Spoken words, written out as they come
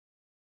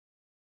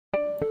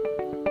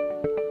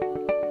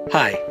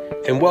Hi,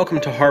 and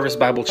welcome to Harvest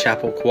Bible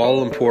Chapel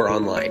Kuala Lumpur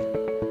Online.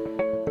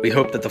 We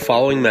hope that the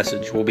following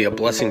message will be a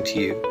blessing to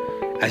you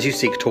as you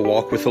seek to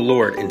walk with the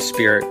Lord in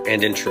spirit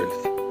and in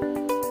truth.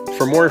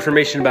 For more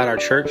information about our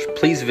church,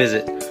 please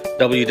visit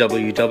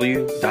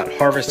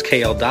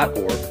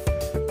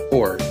www.harvestkl.org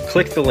or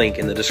click the link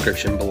in the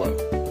description below.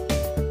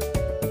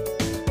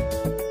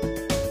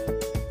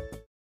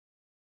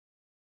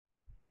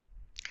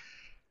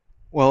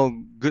 Well,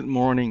 good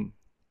morning.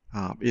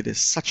 It is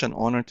such an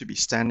honor to be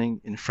standing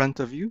in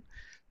front of you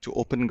to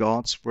open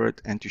God's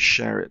Word and to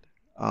share it.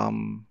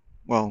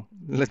 Well,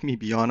 let me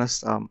be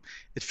honest,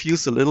 it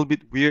feels a little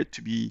bit weird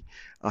to be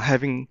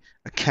having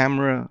a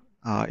camera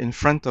in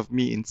front of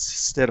me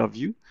instead of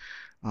you,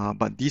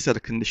 but these are the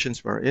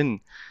conditions we're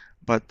in.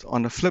 But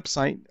on the flip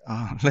side,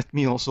 let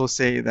me also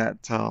say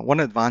that one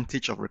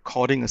advantage of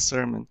recording a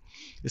sermon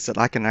is that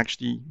I can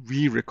actually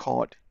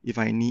re-record if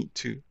I need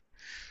to.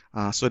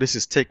 So this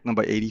is take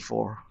number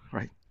 84,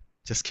 right?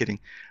 Just kidding.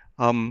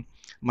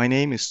 My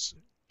name is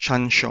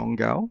Chan Xiong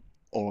Gao,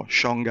 or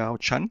Xiong Gao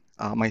Chan.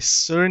 My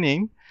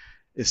surname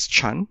is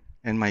Chan,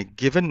 and my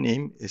given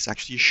name is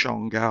actually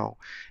Xiong Gao.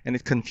 And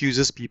it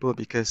confuses people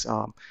because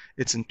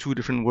it's in two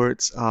different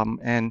words.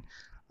 And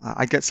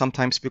I get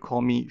sometimes people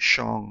call me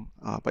Xiong,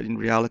 but in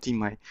reality,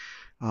 my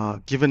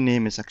given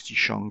name is actually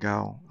Xiong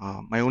Gao.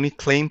 My only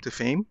claim to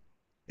fame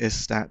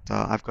is that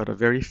I've got a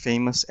very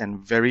famous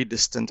and very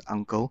distant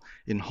uncle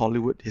in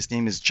Hollywood. His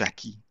name is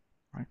Jackie.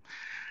 Right?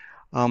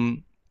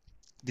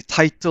 The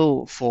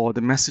title for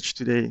the message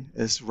today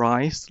is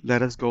Rise,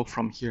 Let Us Go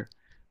From Here,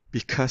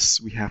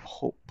 because we have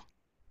hope.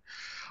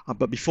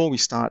 But before we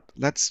start,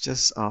 let's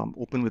just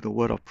open with a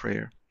word of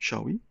prayer,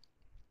 shall we?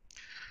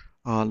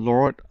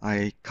 Lord,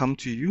 I come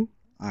to you.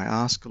 I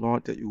ask,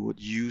 Lord, that you would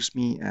use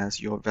me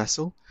as your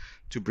vessel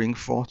to bring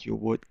forth your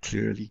word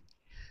clearly.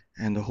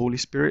 And the Holy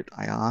Spirit,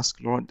 I ask,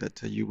 Lord,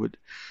 that you would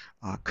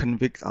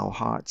convict our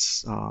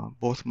hearts,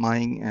 both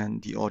mine and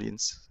the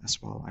audience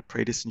as well. I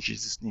pray this in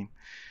Jesus' name.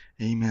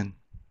 Amen.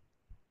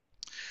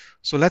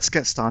 So let's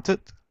get started.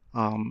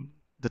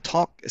 The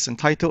talk is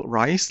entitled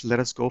Rise, Let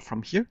Us Go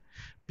From Here,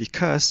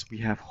 because we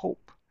have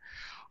hope.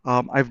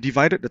 I've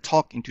divided the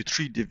talk into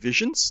three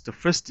divisions. The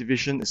first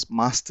division is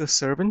Master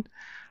Servant,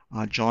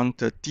 John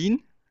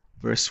 13,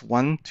 verse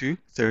 1 to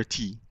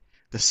 30.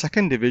 The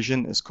second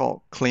division is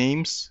called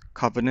Claims,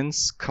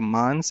 Covenants,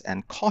 Commands,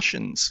 and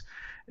Cautions.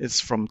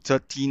 It's from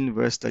 13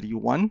 verse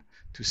 31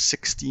 to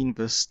 16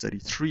 verse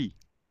 33.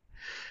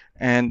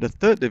 And the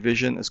third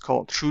division is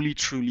called Truly,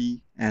 Truly,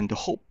 and the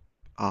Hope.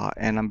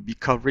 And I'm be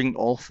covering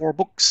all four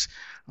books,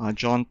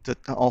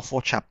 all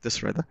four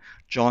chapters rather,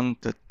 John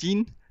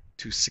 13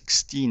 to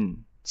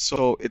 16.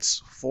 So it's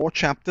 4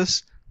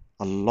 chapters,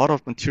 a lot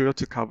of material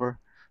to cover.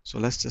 So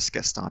let's just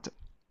get started.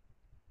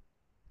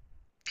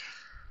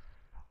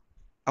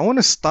 I want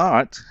to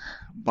start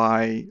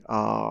by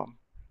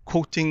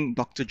quoting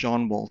Dr.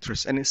 John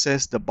Walters, and it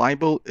says, the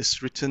Bible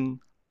is written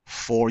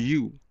for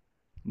you,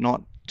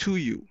 not to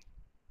you.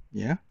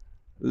 Yeah,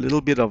 a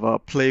little bit of a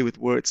play with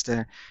words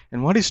there.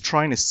 And what he's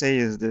trying to say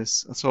is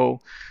this.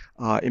 So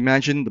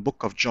imagine the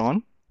book of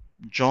John.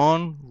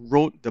 John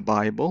wrote the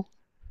Bible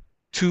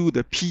to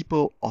the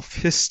people of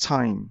his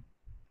time,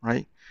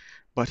 right?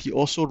 But he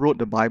also wrote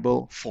the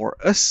Bible for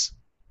us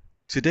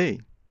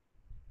today.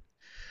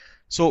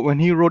 So when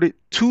he wrote it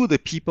to the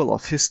people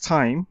of his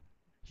time,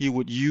 he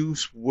would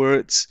use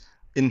words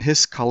in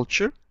his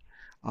culture,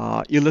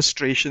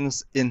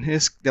 illustrations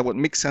that would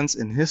make sense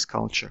in his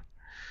culture.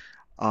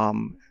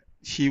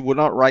 He would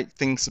not write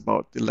things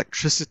about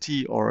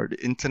electricity or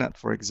the internet,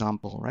 for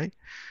example, right?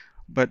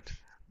 But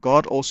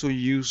God also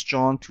used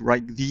John to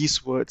write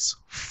these words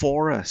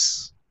for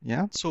us,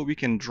 yeah? So we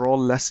can draw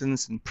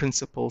lessons and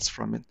principles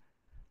from it,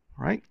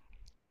 right?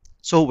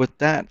 So with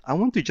that, I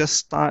want to just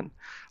start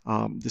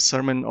the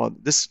sermon or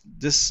this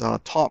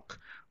talk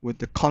with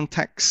the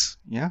context,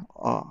 yeah,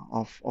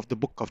 of the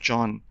book of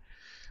John.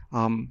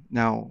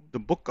 Now, the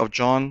book of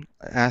John,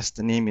 as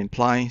the name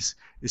implies,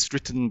 is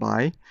written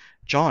by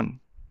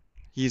John.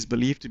 He is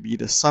believed to be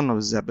the son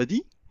of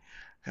Zebedee.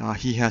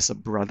 He has a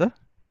brother.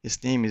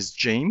 His name is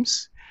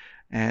James.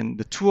 And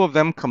the two of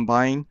them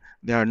combined,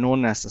 they are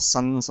known as the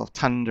sons of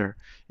thunder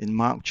in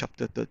Mark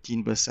chapter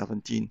 13, verse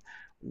 17.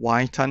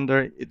 Why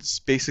thunder? It's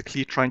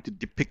basically trying to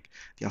depict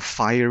their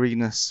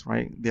fieriness,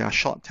 right? They are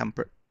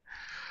short-tempered.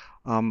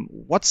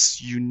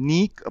 What's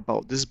unique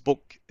about this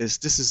book is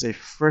this is a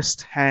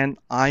first-hand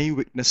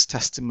eyewitness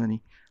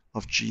testimony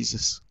of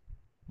Jesus.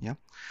 Yeah.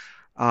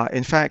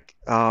 In fact,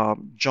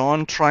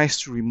 John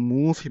tries to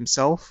remove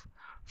himself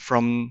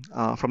from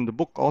the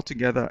book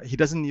altogether. He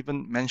doesn't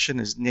even mention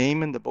his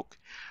name in the book.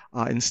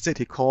 Instead,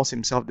 he calls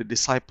himself the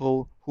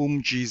disciple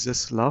whom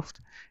Jesus loved.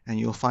 And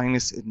you'll find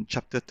this in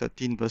chapter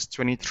 13, verse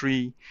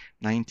 23,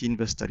 19,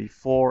 verse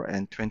 34,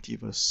 and 20,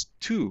 verse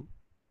 2.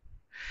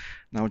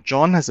 Now,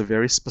 John has a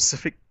very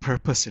specific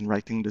purpose in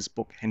writing this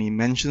book, and he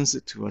mentions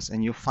it to us.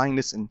 And you'll find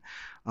this in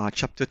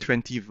chapter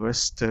 20,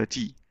 verse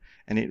 30.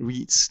 And it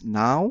reads,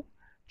 Now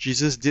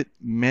Jesus did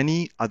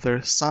many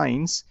other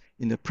signs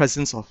in the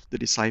presence of the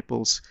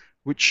disciples,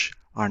 which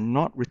are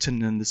not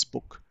written in this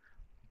book.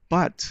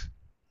 But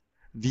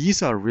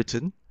these are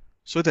written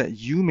so that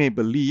you may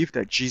believe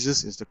that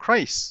Jesus is the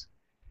Christ,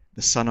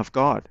 the Son of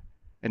God,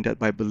 and that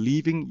by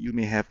believing you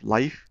may have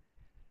life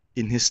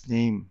in his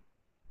name.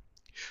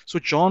 So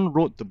John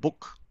wrote the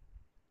book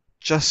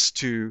just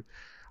to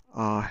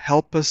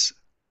help us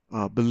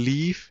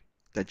believe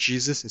that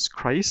Jesus is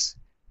Christ,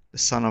 the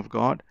Son of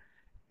God,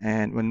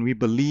 and when we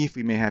believe,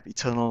 we may have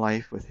eternal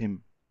life with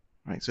him.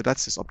 Right? So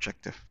that's his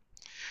objective.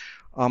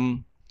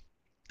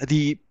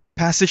 The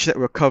passage that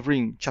we're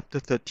covering, chapter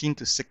 13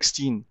 to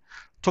 16,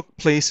 took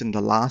place in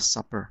the Last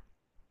Supper.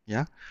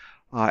 Yeah,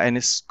 and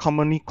it's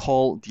commonly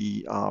called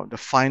the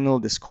final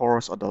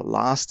discourse, or the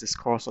last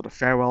discourse, or the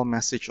farewell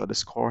message or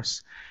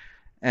discourse,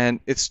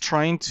 and it's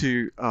trying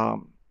to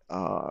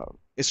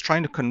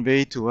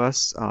convey to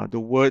us the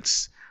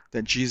words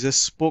that Jesus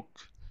spoke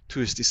to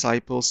his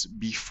disciples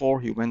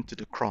before he went to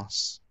the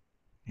cross.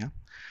 Yeah,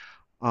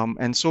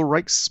 and so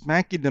right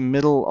smack in the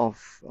middle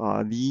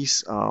of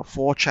these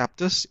 4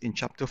 chapters, in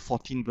chapter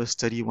 14, verse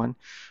 31,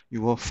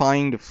 you will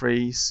find the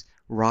phrase,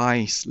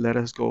 "Rise, let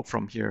us go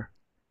from here."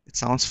 It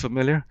sounds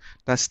familiar?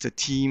 That's the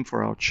theme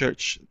for our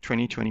church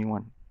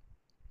 2021.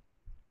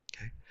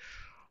 Okay,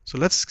 so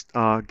let's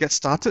get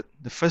started.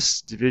 The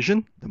first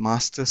division, the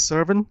master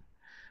servant,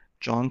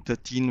 John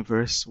 13,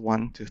 verse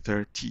 1 to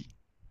 30.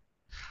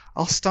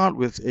 I'll start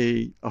with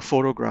a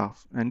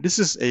photograph, and this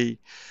is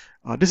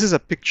a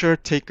picture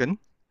taken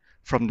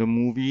from the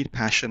movie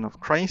Passion of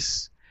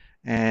Christ.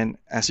 And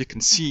as you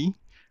can see,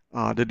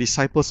 the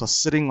disciples are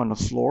sitting on the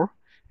floor,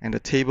 and the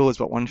table is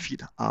about 1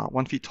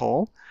 feet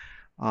tall.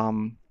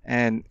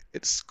 And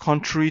it's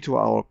contrary to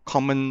our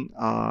common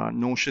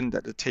notion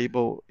that the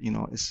table,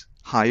 is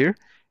higher,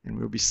 and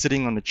we'll be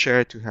sitting on a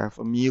chair to have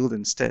a meal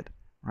instead,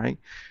 right?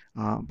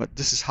 But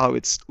this is how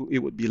it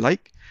would be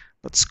like.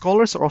 But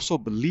scholars also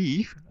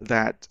believe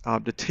that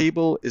the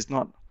table is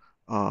not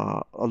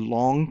a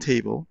long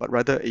table, but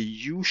rather a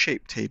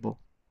U-shaped table,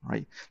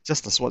 right?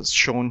 Just as what's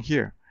shown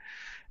here.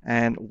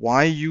 And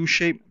why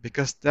U-shaped?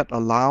 Because that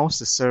allows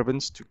the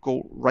servants to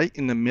go right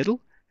in the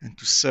middle and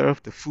to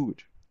serve the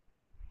food.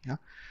 Yeah.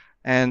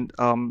 And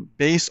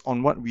based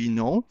on what we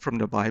know from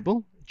the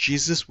Bible,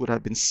 Jesus would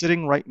have been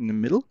sitting right in the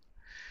middle,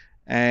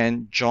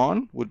 and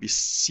John would be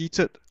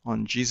seated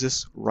on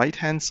Jesus'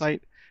 right-hand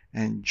side,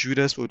 and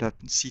Judas would have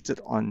been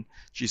seated on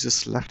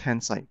Jesus'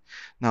 left-hand side.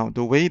 Now,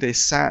 the way they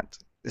sat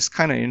is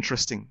kind of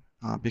interesting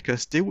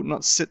because they would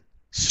not sit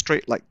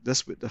straight like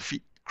this with the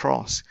feet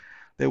crossed.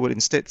 They would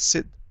instead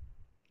sit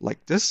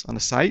like this on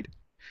the side.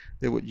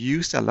 They would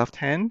use their left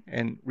hand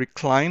and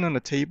recline on the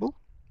table.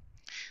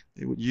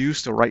 They would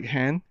use the right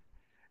hand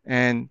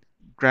and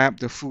grab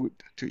the food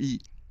to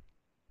eat.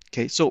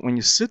 Okay, so when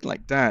you sit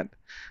like that,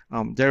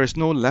 there is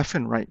no left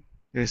and right.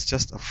 There is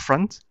just a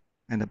front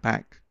and a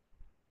back.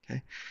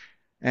 Okay,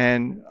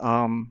 and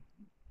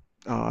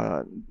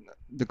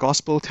the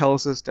gospel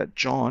tells us that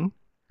John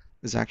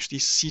is actually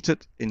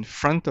seated in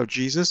front of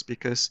Jesus,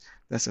 because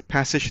there's a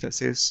passage that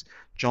says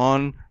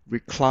John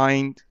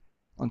reclined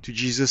onto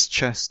Jesus'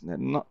 chest.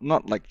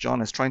 Not like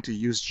John is trying to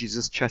use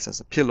Jesus' chest as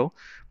a pillow,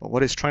 but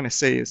what it's trying to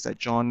say is that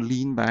John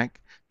leaned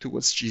back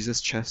towards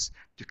Jesus' chest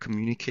to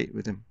communicate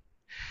with him.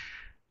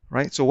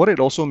 Right? So what it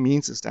also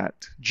means is that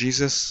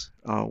Jesus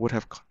would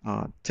have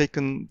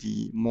taken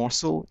the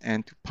morsel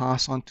and to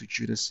pass on to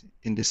Judas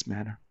in this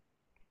manner.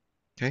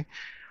 Okay?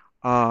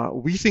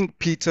 We think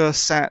Peter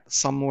sat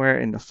somewhere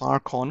in the far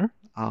corner.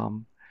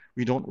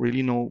 We don't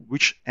really know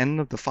which end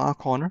of the far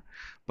corner,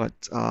 but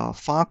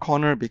far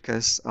corner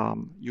because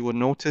you will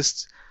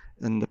notice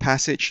in the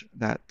passage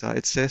that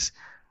it says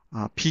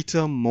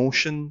Peter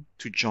motioned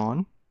to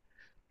John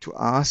to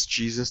ask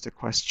Jesus the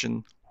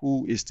question,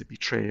 who is the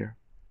betrayer?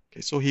 Okay,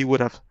 so he would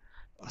have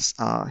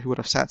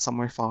sat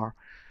somewhere far,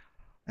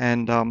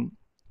 and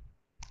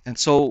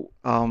so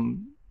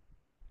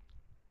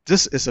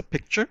this is a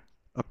picture,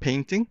 a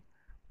painting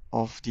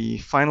of the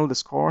final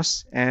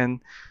discourse, and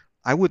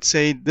I would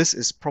say this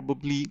is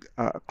probably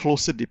a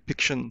closer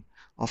depiction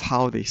of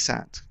how they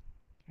sat.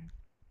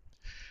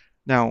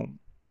 Now,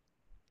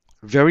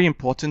 very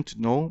important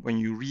to know when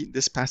you read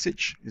this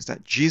passage is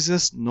that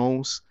Jesus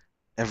knows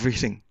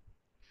everything.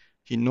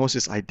 He knows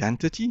his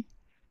identity.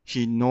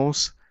 He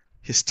knows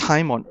his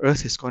time on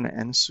earth is going to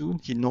end soon.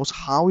 He knows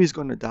how he's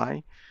going to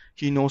die.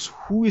 He knows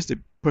who is the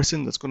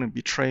person that's going to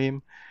betray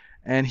him.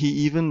 And he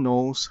even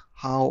knows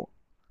how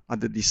are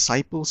the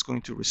disciples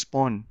going to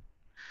respond.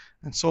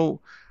 And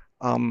so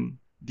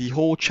the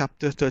whole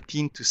chapter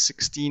 13 to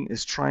 16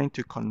 is trying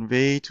to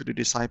convey to the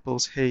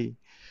disciples, hey,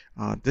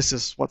 this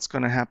is what's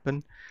going to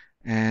happen,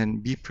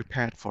 and be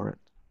prepared for it.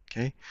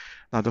 Okay.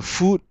 Now the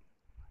food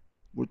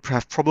would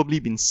have probably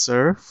been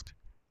served.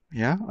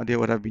 Yeah, or they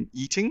would have been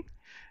eating.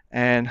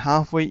 And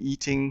halfway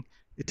eating,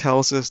 it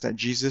tells us that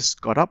Jesus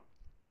got up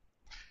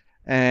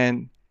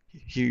and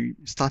he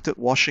started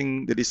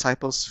washing the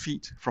disciples'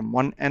 feet from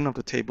one end of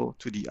the table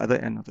to the other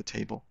end of the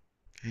table.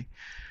 Okay.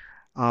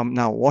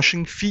 Now,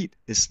 washing feet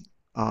is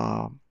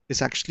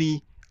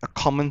actually a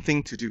common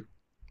thing to do,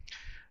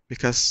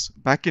 because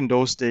back in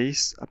those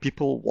days,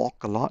 people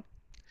walk a lot.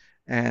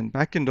 And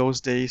back in those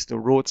days, the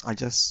roads are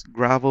just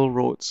gravel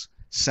roads,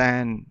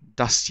 sand,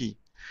 dusty.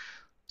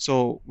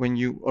 So when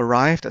you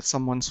arrived at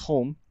someone's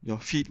home, your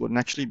feet would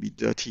naturally be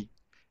dirty,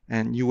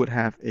 and you would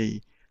have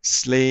a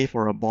slave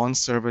or a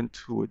bondservant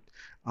who would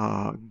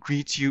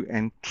greet you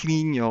and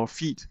clean your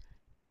feet,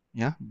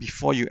 yeah,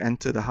 before you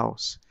enter the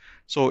house.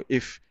 So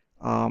if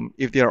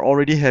they are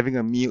already having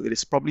a meal, it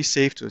is probably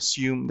safe to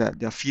assume that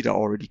their feet are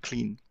already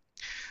clean.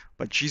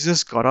 But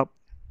Jesus got up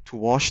to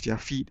wash their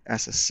feet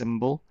as a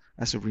symbol,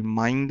 as a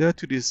reminder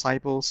to the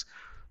disciples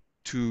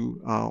to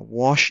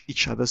wash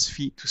each other's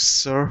feet, to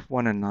serve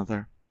one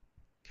another.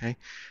 Okay,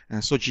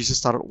 and so Jesus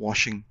started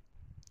washing.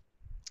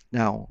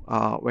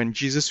 Now, when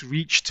Jesus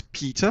reached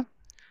Peter,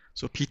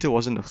 so Peter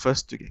wasn't the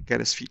first to get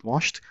his feet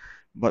washed,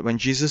 but when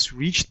Jesus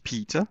reached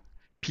Peter,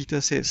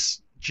 Peter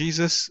says,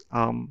 Jesus,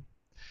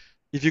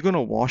 if you're going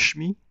to wash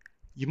me,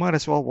 you might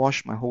as well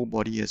wash my whole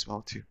body as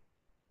well too,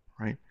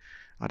 right?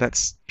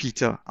 That's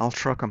Peter,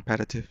 ultra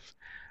competitive.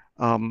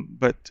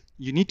 But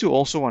you need to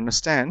also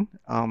understand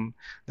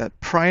that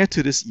prior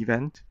to this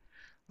event,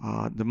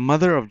 the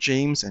mother of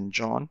James and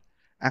John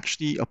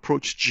actually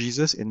approached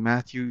Jesus in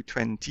Matthew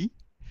 20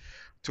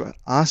 to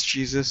ask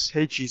Jesus,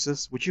 hey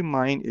Jesus, would you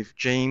mind if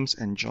James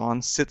and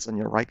John sits on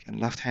your right and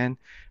left hand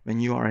when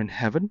you are in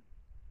heaven?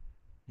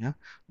 Yeah,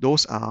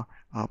 those are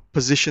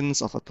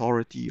positions of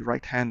authority,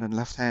 right hand and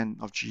left hand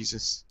of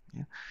Jesus.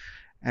 Yeah?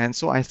 And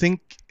so I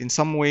think in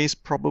some ways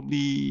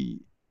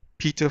probably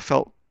Peter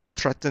felt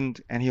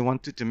threatened and he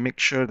wanted to make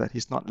sure that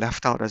he's not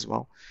left out as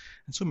well.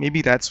 And so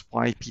maybe that's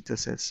why Peter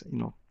says,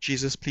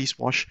 Jesus, please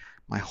wash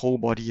my whole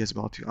body as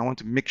well too. I want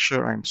to make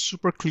sure I'm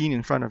super clean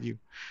in front of you.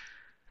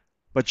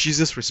 But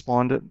Jesus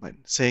responded by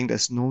saying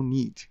there's no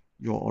need.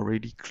 You're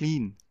already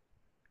clean.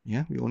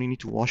 Yeah, we only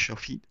need to wash your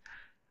feet.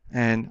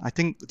 And I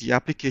think the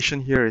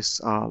application here is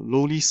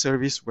lowly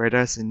service where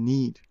there's a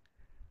need,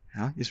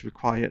 yeah, is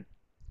required.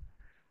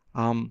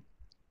 And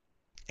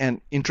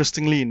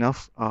interestingly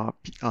enough,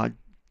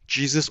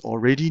 Jesus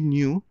already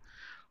knew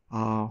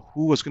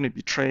who was going to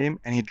betray him,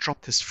 and he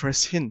dropped his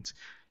first hint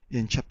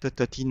in chapter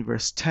 13,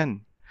 verse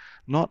 10.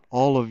 Not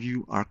all of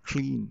you are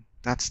clean.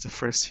 That's the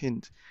first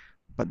hint.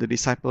 But the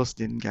disciples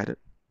didn't get it.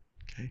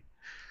 Okay.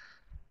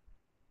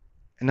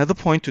 Another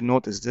point to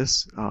note is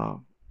this.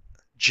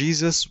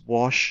 Jesus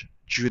washed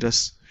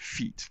Judas'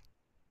 feet.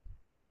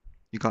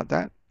 You got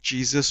that?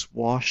 Jesus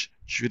washed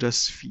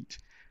Judas' feet.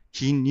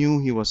 He knew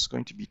he was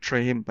going to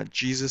betray him, but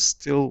Jesus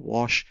still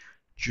washed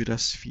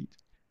Judas' feet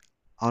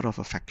out of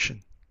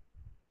affection.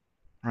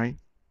 Right?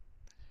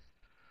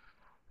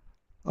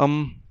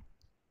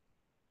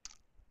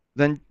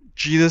 Then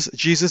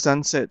Jesus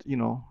then said,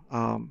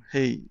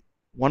 hey,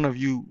 one of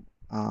you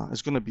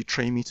is going to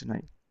betray me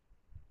tonight.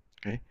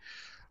 Okay.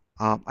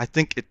 I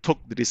think it took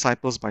the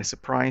disciples by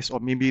surprise, or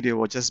maybe they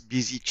were just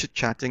busy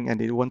chit-chatting and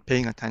they weren't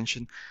paying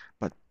attention.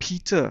 But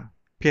Peter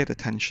paid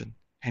attention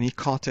and he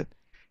caught it,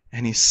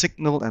 and he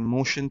signaled and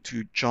motioned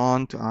to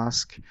John to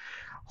ask,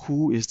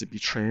 who is the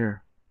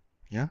betrayer?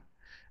 Yeah.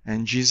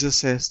 And Jesus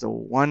says, the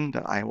one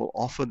that I will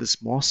offer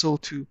this morsel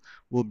to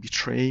will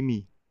betray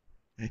me.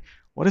 Okay.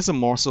 What is a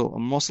morsel? A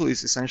morsel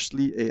is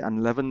essentially an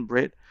unleavened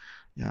bread,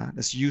 yeah,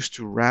 that's used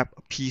to wrap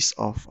a piece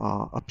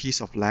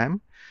of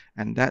lamb,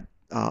 and that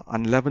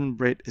unleavened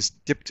bread is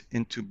dipped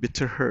into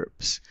bitter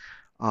herbs,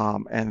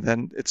 and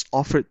then it's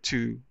offered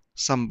to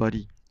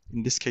somebody,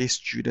 in this case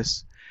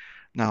Judas.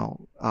 Now,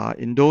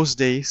 in those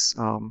days,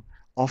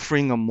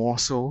 offering a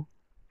morsel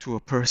to a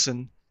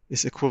person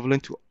is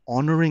equivalent to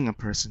honoring a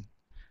person.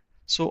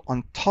 So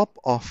on top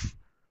of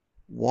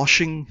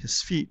washing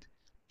his feet,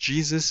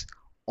 Jesus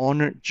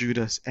honored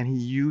Judas, and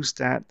he used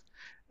that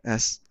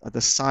as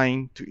the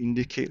sign to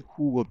indicate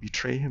who will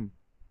betray him.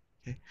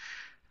 Okay.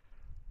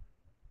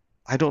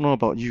 I don't know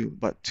about you,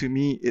 but to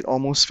me, it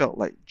almost felt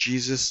like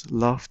Jesus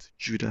loved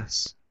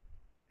Judas,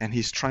 and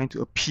he's trying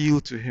to appeal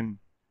to him,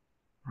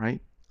 right?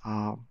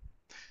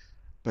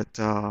 But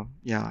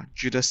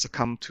Judas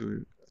succumbed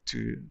to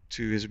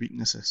his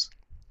weaknesses.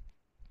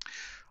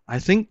 I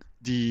think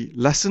the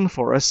lesson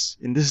for us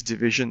in this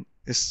division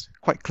is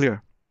quite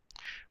clear.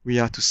 We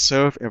are to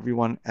serve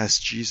everyone as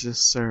Jesus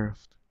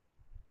served.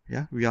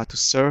 Yeah, we are to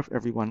serve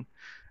everyone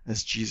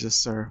as Jesus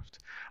served.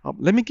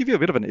 Let me give you a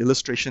bit of an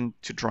illustration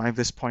to drive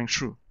this point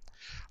through.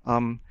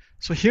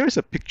 So here's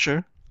a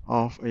picture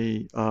of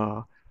a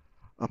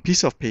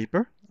piece of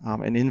paper,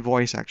 an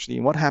invoice actually.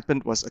 And what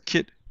happened was a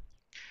kid,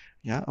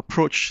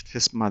 approached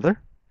his mother,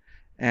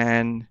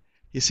 and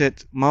he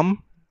said,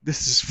 "Mom,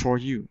 this is for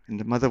you." And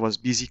the mother was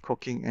busy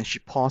cooking, and she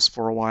paused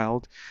for a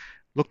while,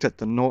 looked at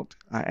the note,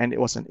 and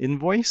it was an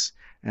invoice,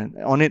 and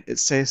on it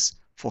says,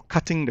 "For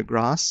cutting the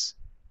grass,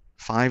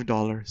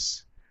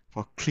 $5.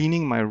 For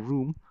cleaning my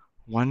room,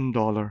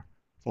 $1.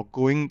 For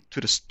going to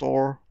the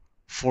store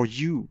for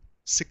you,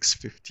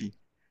 $6.50.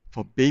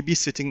 For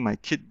babysitting my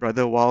kid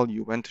brother while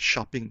you went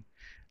shopping,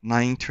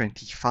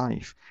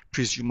 $9.25.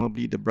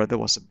 Presumably the brother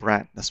was a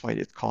brat, that's why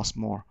it cost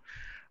more.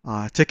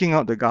 Taking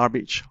out the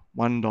garbage,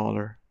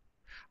 $1.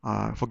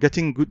 For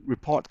getting good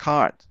report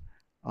card,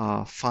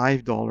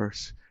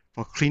 $5.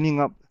 For cleaning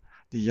up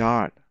the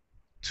yard,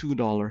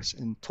 $2.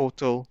 In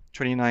total,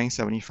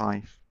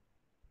 $29.75.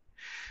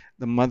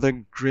 The mother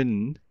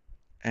grinned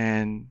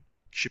and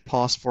she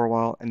paused for a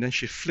while, and then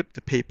she flipped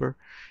the paper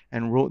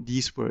and wrote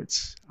these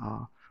words.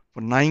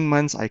 For 9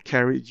 months I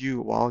carried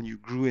you while you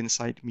grew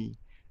inside me,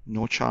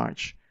 no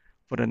charge.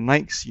 For the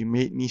nights you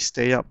made me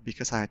stay up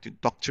because I had to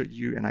doctor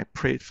you and I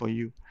prayed for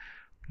you,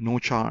 no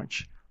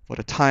charge. For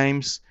the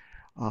times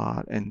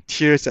and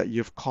tears that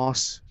you've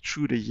caused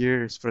through the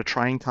years, for the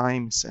trying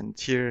times and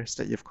tears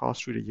that you've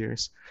caused through the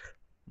years,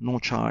 no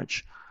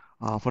charge.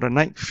 For the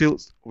night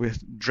filled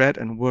with dread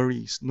and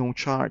worries, no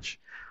charge.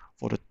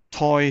 For the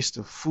toys,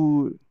 the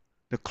food,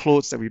 the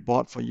clothes that we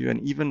bought for you,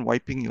 and even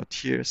wiping your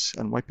tears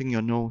and wiping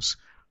your nose,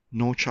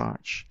 no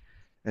charge.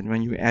 And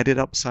when you add it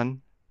up,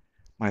 son,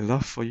 my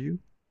love for you,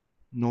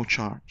 no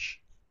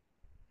charge.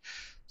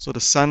 So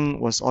the son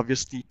was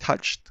obviously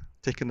touched,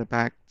 taken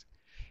aback,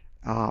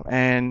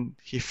 and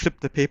he flipped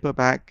the paper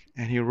back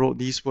and he wrote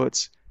these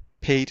words,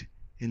 paid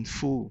in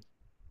full,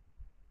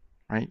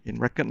 right? In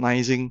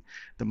recognizing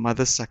the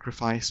mother's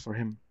sacrifice for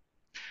him.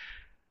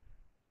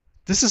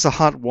 This is a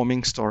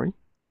heartwarming story.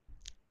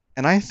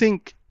 And I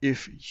think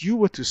if you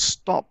were to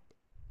stop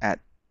at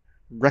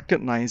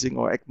recognizing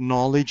or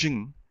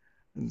acknowledging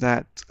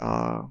that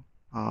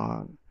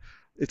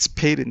it's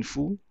paid in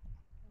full,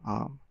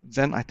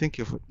 then I think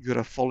you'd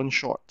have fallen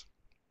short.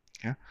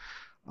 Yeah.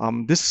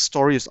 This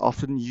story is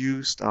often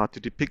used to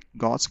depict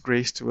God's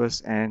grace to us,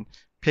 and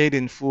paid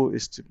in full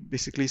is to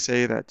basically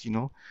say that,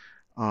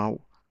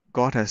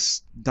 God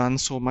has done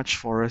so much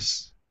for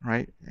us,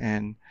 right?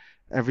 And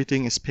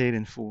everything is paid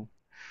in full.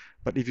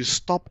 But if you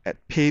stop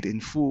at paid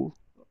in full,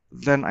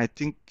 then I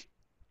think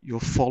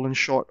you've fallen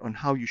short on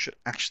how you should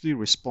actually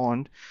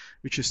respond,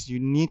 which is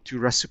you need to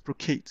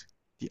reciprocate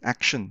the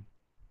action,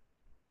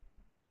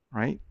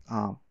 right?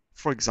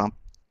 For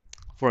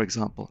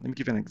example, let me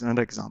give you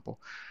another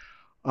example.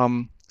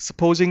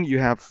 Supposing you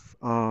have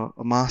a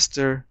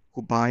master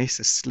who buys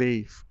a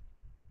slave,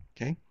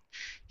 okay?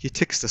 He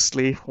takes the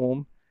slave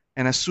home,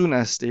 and as soon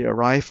as they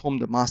arrive home,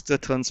 the master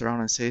turns around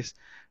and says,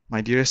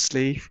 my dear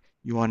slave,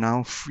 you are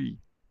now free.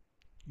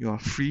 You are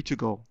free to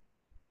go.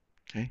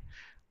 Okay?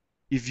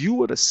 If you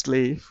were the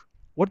slave,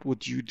 what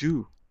would you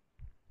do?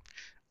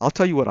 I'll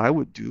tell you what I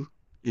would do.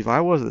 If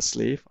I was a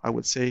slave, I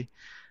would say,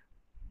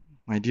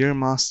 my dear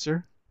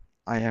master,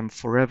 I am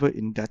forever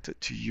indebted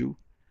to you.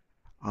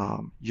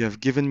 You have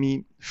given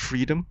me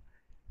freedom,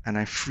 and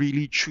I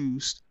freely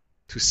choose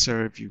to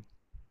serve you.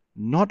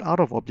 Not out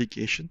of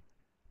obligation,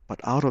 but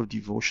out of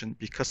devotion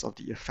because of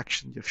the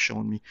affection you've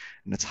shown me.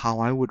 And that's how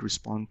I would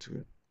respond to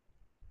it.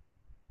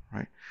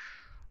 Right?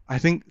 I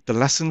think the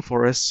lesson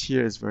for us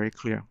here is very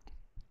clear.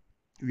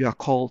 We are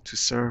called to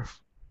serve,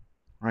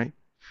 right?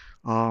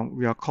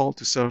 We are called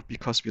to serve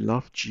because we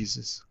love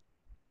Jesus.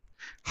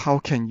 How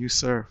can you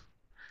serve?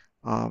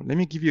 Let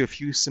me give you a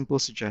few simple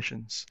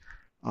suggestions.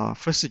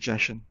 First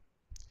suggestion,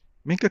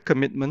 make a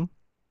commitment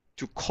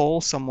to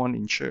call someone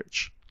in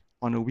church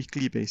on a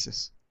weekly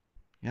basis.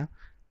 Yeah,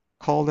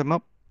 call them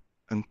up,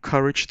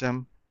 encourage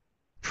them,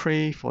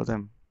 pray for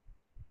them,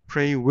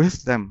 pray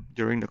with them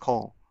during the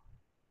call.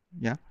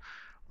 Yeah.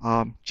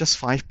 Just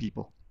 5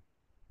 people.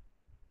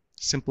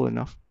 Simple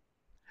enough.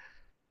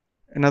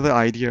 Another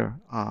idea,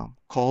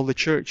 call the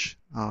church.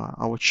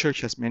 Our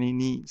church has many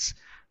needs.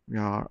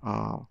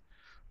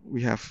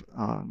 We have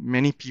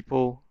many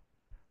people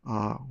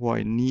who are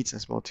in needs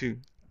as well too.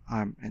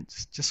 And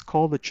just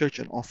call the church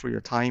and offer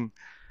your time.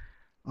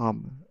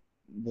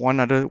 One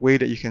other way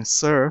that you can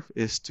serve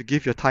is to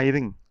give your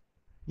tithing.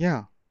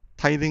 Yeah,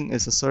 tithing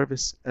is a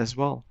service as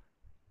well.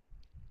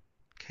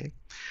 Okay.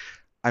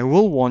 I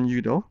will warn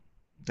you though,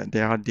 that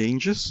there are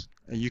dangers.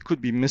 You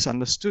could be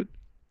misunderstood,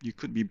 you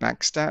could be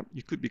backstabbed,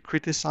 you could be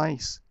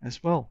criticized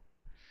as well.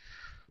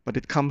 But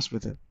it comes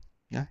with it.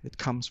 Yeah, it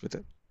comes with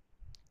it.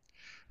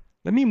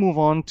 Let me move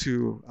on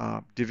to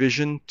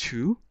division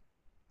 2,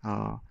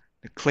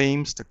 the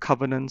claims, the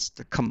covenants,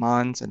 the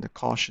commands, and the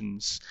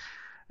cautions.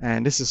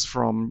 And this is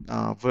from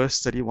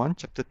verse 31,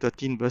 chapter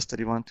 13, verse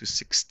 31 to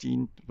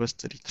 16, verse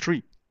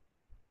 33.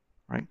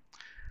 Right?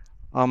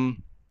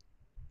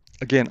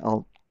 Again,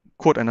 I'll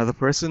quote another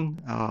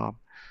person.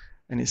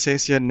 And it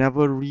says here,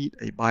 never read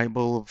a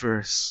Bible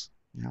verse,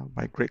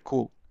 by Greg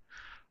Cole.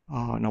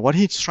 Now, what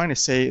he's trying to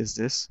say is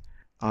this.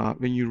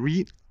 When you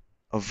read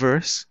a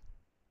verse,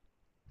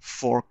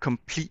 for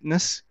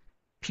completeness,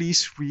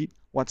 please read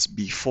what's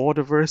before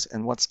the verse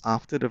and what's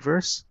after the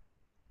verse.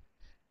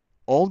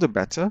 All the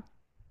better,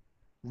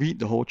 read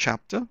the whole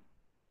chapter.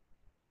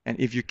 And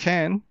if you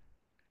can,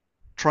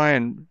 try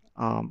and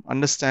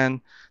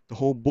understand the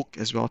whole book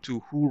as well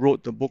too. Who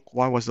wrote the book?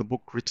 Why was the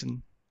book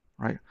written?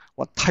 Right?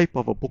 What type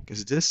of a book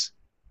is this?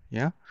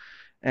 Yeah.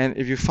 And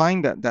if you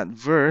find that that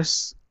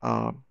verse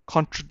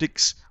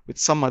contradicts with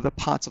some other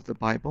parts of the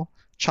Bible,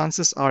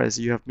 chances are as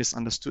you have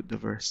misunderstood the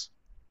verse.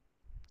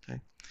 Okay.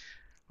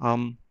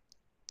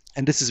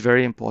 And this is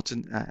very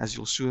important, as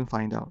you'll soon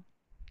find out.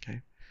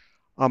 Okay.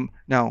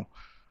 Now,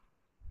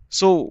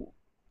 so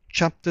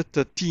chapter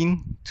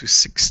 13 to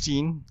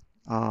 16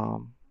 are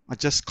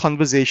just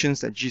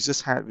conversations that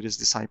Jesus had with his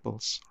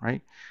disciples,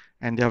 right?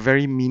 And they are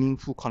very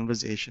meaningful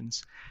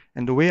conversations.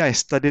 And the way I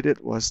studied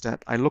it was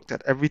that I looked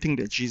at everything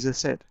that Jesus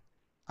said,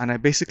 and I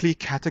basically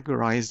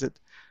categorized it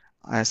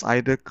as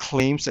either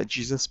claims that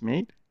Jesus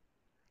made,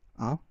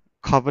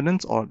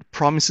 covenants or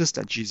promises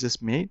that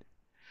Jesus made,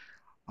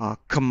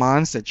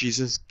 commands that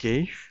Jesus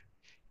gave,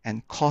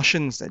 and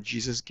cautions that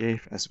Jesus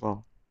gave as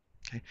well.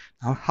 Okay.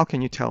 Now, how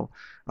can you tell?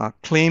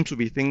 Claims would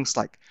be things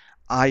like,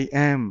 I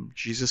am.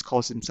 Jesus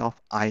calls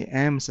himself, I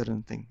am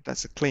certain thing.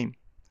 That's a claim.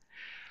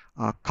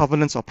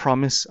 Covenants or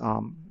promise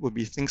would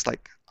be things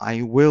like,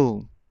 I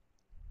will.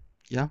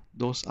 Yeah,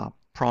 those are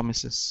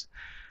promises.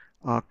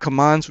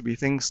 Commands would be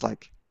things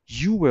like,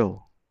 you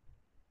will.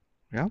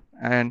 Yeah,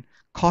 and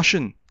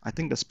caution, I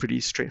think that's pretty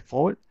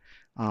straightforward.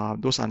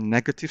 Those are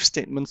negative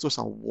statements. Those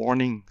are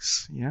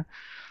warnings. Yeah.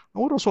 I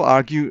would also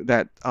argue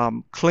that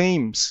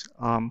claims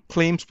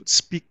would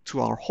speak to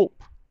our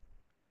hope.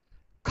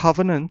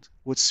 Covenant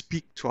would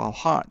speak to our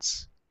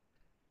hearts.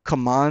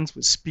 Commands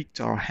would speak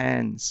to our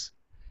hands.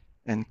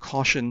 And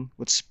caution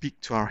would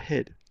speak to our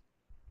head.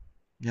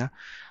 Yeah.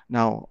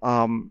 Now,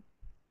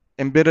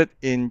 embedded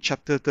in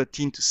chapter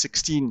 13 to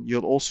 16,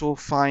 you'll also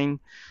find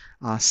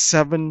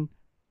 7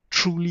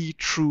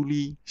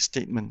 truly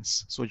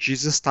statements. So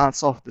Jesus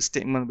starts off the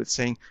statement with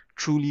saying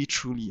truly,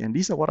 and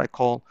these are what I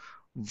call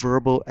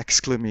verbal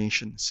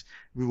exclamations.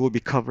 We will be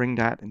covering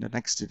that in the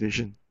next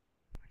division.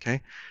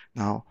 Okay.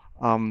 Now,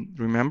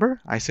 remember,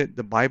 I said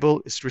the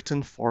Bible is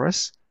written for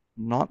us,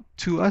 not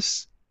to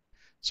us.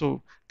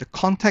 So the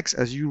context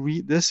as you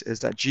read this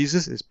is that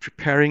Jesus is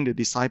preparing the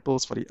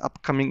disciples for the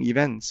upcoming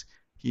events.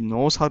 He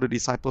knows how the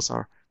disciples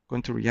are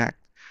going to react.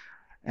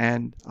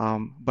 And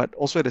but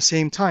also at the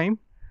same time,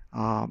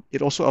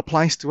 it also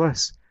applies to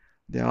us.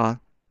 There are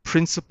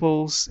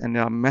principles and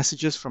there are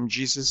messages from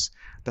Jesus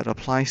that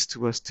applies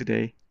to us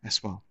today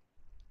as well.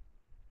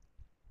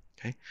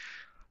 Okay.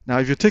 Now,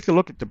 if you take a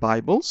look at the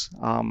Bibles,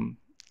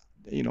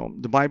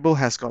 the Bible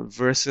has got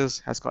verses,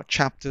 has got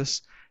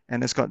chapters,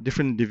 and it's got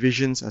different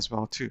divisions as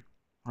well too,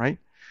 right?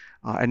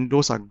 And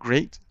those are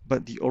great,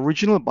 but the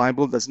original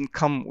Bible doesn't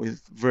come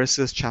with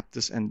verses,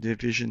 chapters, and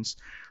divisions.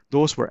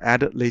 Those were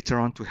added later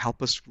on to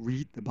help us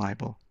read the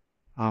Bible.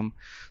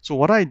 So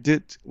what I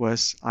did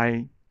was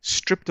I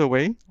stripped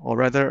away, or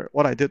rather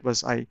what I did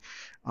was I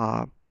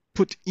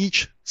put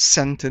each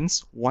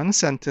sentence, 1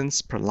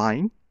 sentence per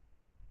line.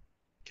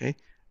 Okay,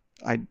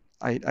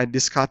 I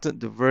discarded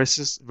the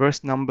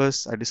verse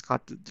numbers, I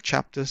discarded the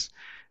chapters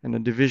and the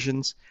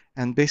divisions,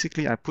 and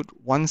basically I put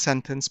 1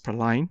 sentence per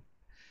line,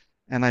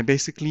 and I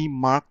basically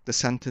marked the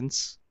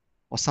sentence,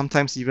 or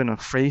sometimes even a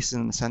phrase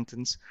in a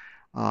sentence.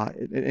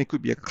 It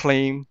could be a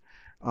claim,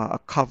 a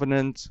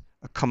covenant,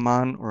 a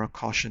command, or a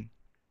caution.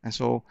 And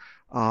so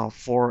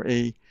for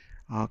a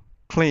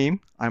claim,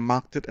 I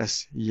marked it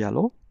as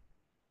yellow.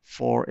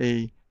 For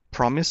a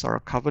promise or a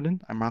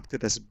covenant, I marked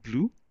it as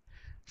blue.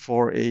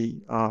 For a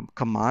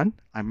command,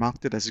 I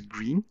marked it as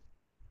green.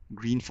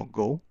 Green for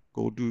go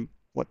do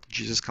what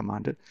Jesus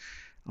commanded.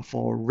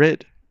 For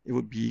red, it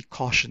would be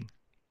caution.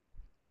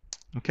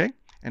 Okay,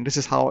 and this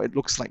is how it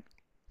looks like.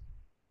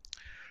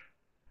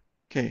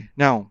 Okay,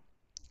 now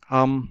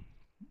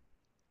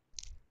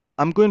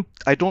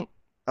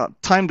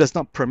time does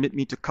not permit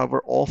me to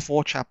cover all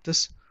 4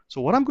 chapters. So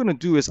what I'm going to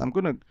do is I'm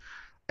going to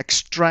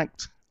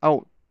extract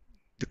out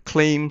the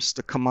claims,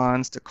 the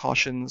commands, the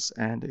cautions,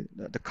 and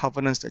the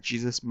covenants that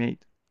Jesus made,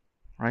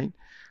 right?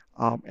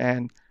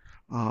 And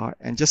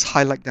just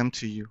highlight them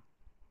to you.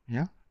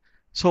 Yeah.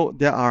 So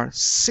there are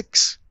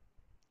 6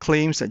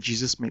 claims that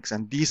Jesus makes,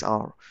 and these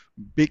are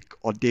big,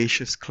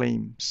 audacious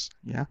claims.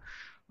 Yeah.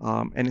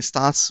 And it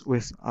starts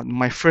with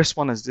my first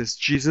one is this: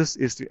 Jesus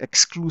is the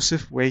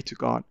exclusive way to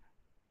God.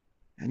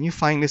 And you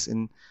find this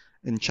in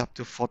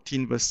chapter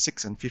 14, verse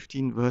 6 and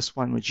 15, verse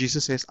 1, where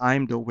Jesus says, I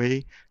am the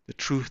way, the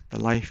truth, the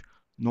life.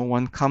 No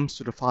one comes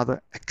to the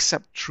Father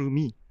except through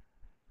me.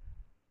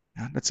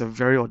 Yeah, that's a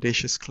very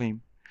audacious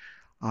claim.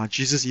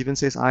 Jesus even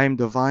says, I am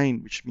the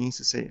vine, which means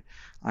to say,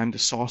 I am the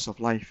source of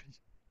life.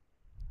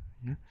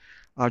 Yeah?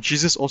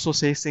 Jesus also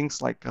says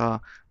things like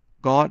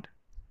God,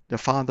 the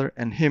Father,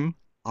 and Him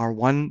are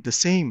one the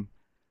same.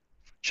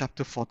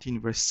 Chapter 14,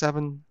 verse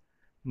 7,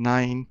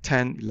 9,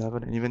 10,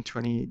 11, and even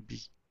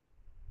 28b.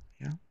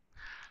 Yeah.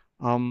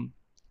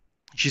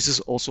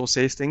 Jesus also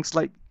says things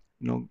like,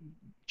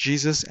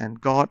 Jesus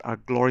and God are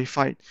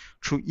glorified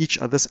through each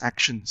other's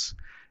actions.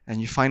 And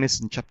you find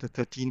this in chapter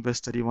 13, verse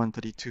 31,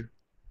 32.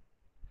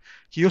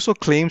 He also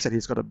claims that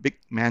he's got a big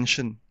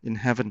mansion in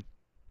heaven,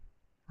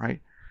 right?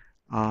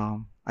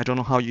 I don't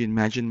know how you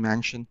imagine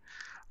mansion.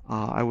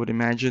 I would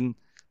imagine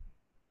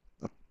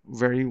a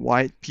very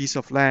wide piece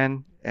of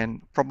land,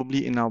 and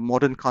probably in our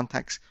modern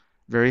context,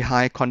 very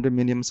high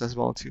condominiums as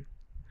well too.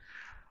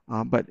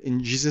 But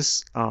in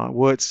Jesus'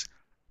 words,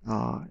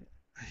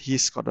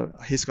 he's got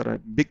a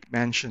big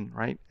mansion,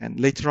 right? And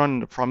later on in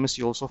the promise,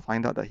 you also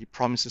find out that he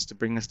promises to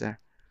bring us there.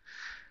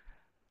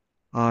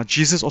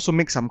 Jesus also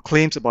makes some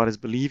claims about his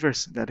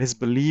believers, that his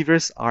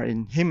believers are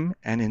in him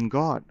and in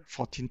God.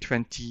 Chapter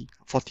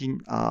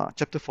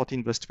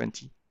 14, verse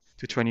 20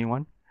 to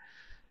 21.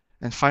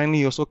 And finally,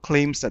 he also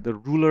claims that the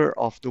ruler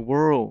of the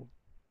world,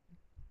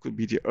 could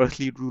be the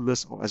earthly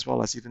rulers as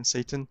well as even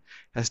Satan,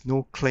 has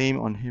no claim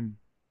on him,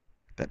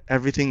 that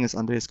everything is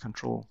under his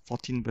control.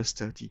 14 verse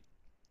 30.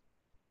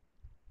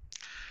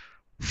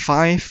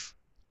 5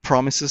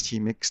 promises he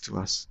makes to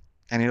us,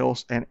 and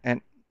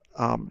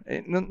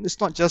it's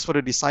not just for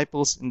the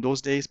disciples in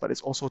those days, but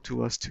it's also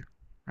to us too,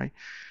 right?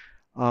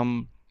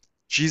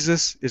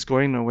 Jesus is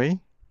going away,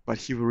 but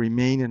he will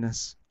remain in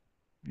us.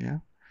 Yeah.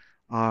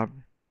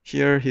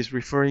 Here he's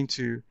referring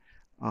to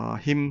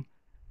him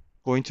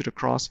going to the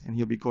cross, and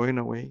he'll be going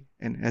away.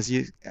 And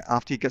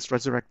after he gets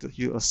resurrected,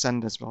 he'll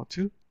ascend as well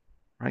too,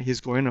 right?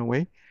 He's going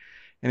away,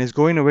 and he's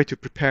going away to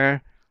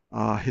prepare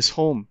his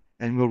home,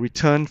 and will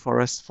return for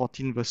us.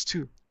 14 verse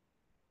 2.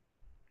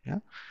 Yeah.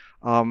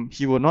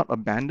 He will not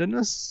abandon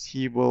us.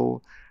 He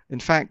will, in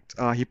fact,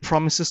 he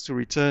promises to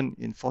return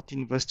in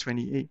 14 verse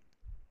 28.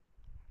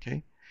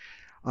 Okay.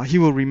 He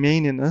will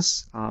remain in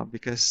us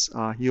because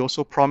he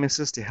also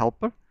promises the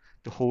helper,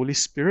 the Holy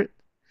Spirit,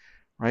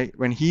 right?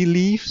 When he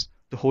leaves,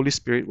 the Holy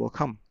Spirit will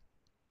come.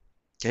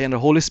 Okay, and the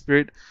Holy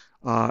Spirit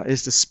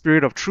is the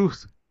Spirit of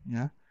truth.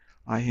 Yeah,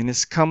 and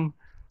has come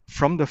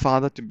from the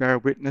Father to bear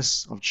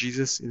witness of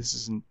Jesus. This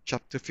is in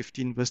chapter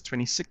 15, verse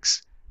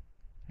 26.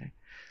 Okay.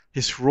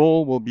 His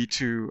role will be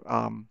to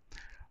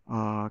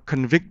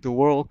convict the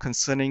world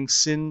concerning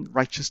sin,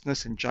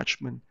 righteousness, and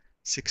judgment.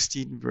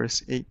 16,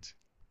 verse 8.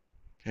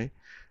 Okay.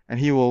 And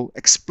he will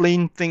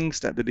explain things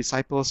that the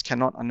disciples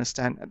cannot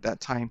understand at that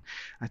time.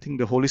 I think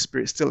the Holy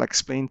Spirit still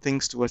explains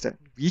things to us that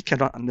we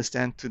cannot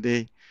understand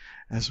today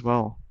as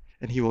well.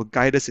 And he will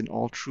guide us in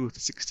all truth.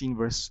 16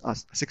 verse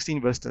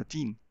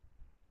 13.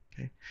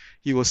 Okay.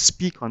 He will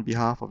speak on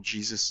behalf of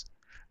Jesus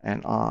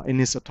and in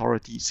his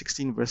authority.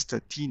 16 verse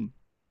 13.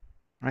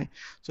 Right?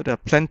 So there are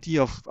plenty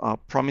of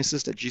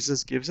promises that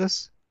Jesus gives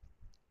us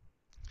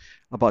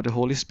about the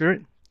Holy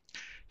Spirit.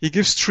 He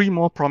gives 3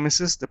 more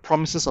promises, the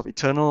promises of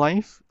eternal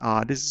life.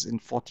 This is in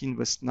 14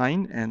 verse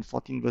 9 and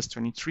 14 verse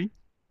 23.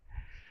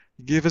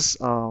 He gives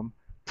us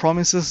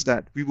promises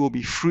that we will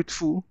be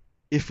fruitful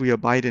if we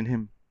abide in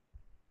him.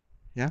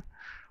 Yeah,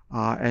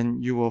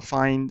 and you will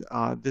find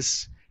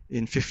this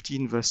in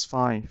 15 verse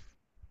 5.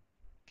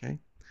 Okay,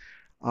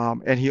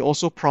 and he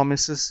also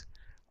promises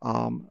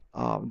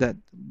that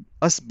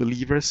us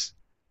believers,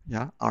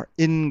 are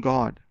in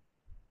God.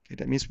 Okay,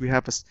 that means we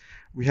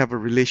have a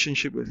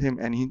relationship with him,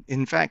 and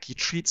in fact he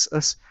treats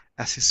us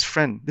as his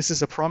friend. This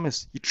is a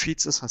promise. He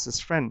treats us as his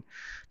friend.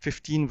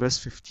 15 verse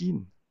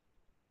 15.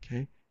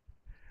 Okay,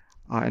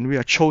 and we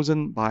are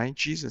chosen by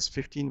Jesus.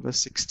 15 verse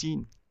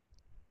 16.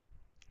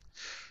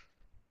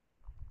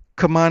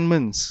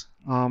 Commandments.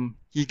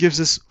 He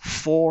gives us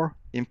 4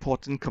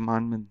 important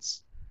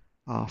commandments.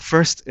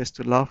 First is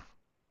to love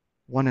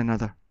one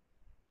another.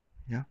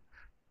 Yeah.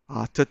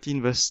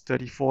 13 verse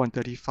 34 and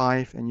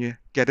 35, and you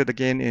get it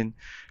again in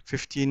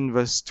 15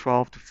 verse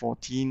 12 to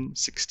 14,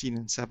 16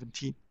 and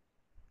 17.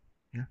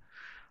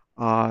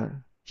 Yeah.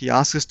 He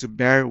asks us to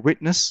bear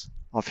witness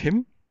of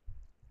him.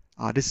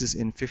 This is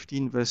in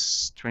 15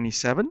 verse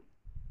 27.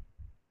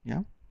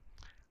 Yeah.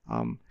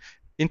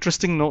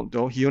 Interesting note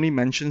though, he only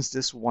mentions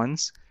this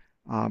once,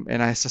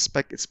 and I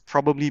suspect it's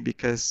probably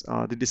because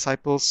the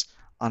disciples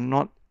are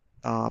not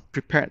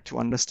prepared to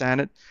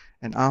understand it,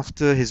 and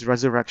after his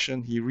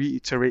resurrection he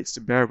reiterates to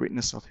bear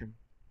witness of him.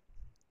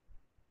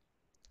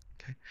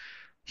 Okay.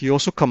 He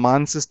also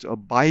commands us to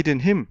abide in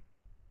him,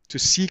 to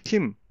seek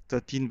him.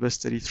 13 verse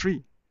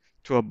 33.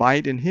 To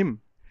abide in him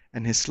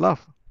and his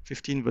love.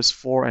 15 verse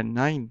 4 and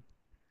 9.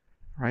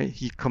 Right?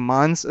 He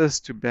commands us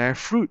to bear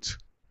fruit.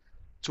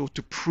 So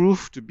to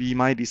prove to be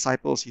my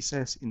disciples, he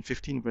says in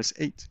 15 verse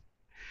 8.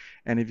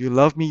 And if you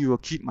love me, you will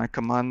keep my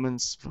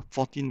commandments.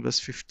 14 verse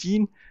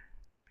 15.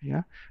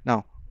 Yeah.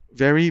 Now,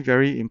 very,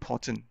 very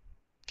important.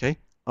 Okay.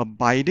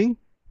 Abiding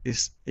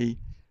is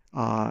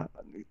now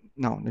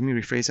let me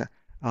rephrase that.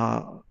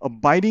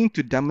 Abiding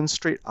to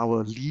demonstrate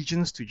our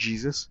allegiance to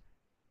Jesus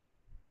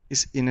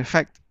is in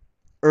effect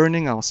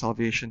earning our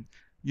salvation.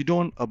 You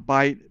don't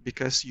abide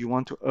because you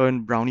want to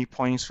earn brownie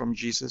points from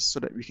Jesus so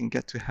that we can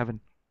get to heaven.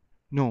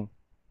 No.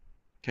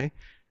 Okay?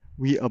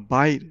 We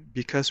abide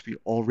because we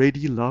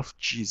already love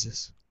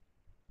Jesus.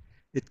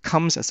 It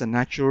comes as a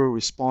natural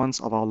response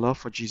of our love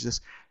for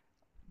Jesus.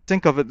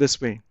 Think of it this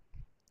way.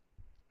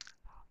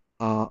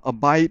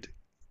 Abide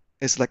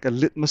is like a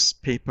litmus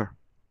paper.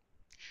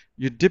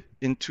 You dip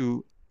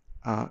into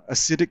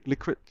acidic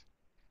liquid.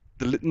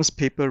 The litmus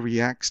paper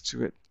reacts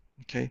to it.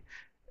 Okay?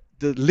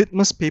 The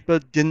litmus paper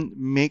didn't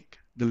make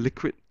the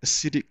liquid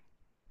acidic.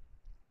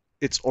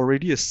 It's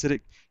already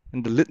acidic,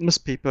 and the litmus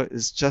paper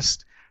is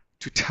just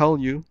to tell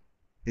you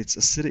it's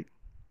acidic.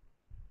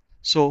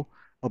 So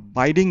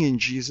abiding in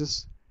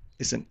Jesus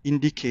is an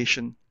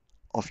indication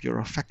of your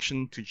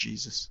affection to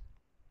Jesus.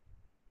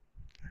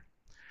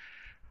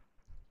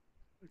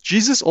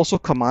 Jesus also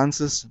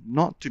commands us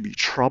not to be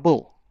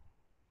troubled.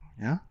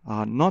 Yeah,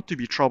 not to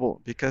be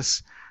troubled,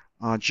 because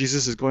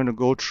Jesus is going to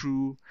go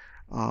through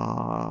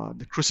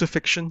the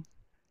crucifixion.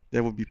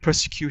 There will be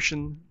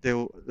persecution.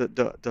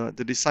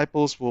 The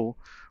disciples will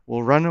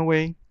run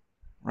away,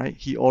 right?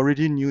 He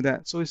already knew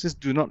that. So it says,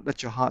 do not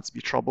let your hearts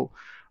be troubled.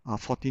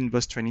 14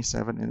 verse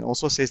 27. And it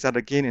also says that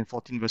again in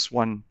 14 verse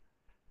 1,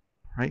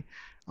 right?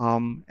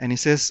 And he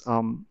says,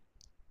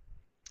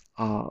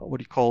 what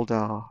he called,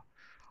 I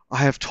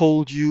have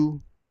told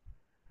you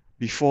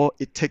before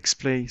it takes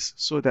place,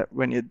 so that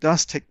when it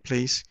does take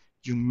place,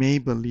 you may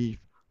believe.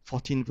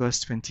 14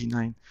 verse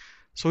 29.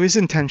 So his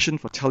intention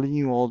for telling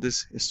you all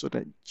this is so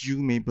that you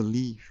may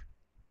believe.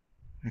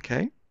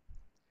 Okay?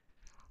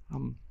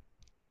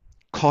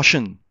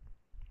 Caution.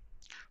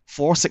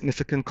 4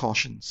 significant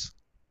cautions.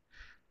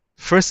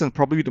 First, and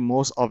probably the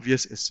most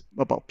obvious, is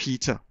about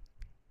Peter.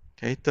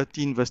 Okay,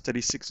 13 verse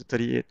 36 to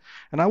 38.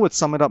 And I would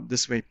sum it up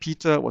this way.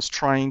 Peter was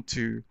trying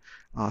to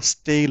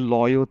stay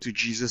loyal to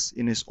Jesus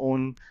in his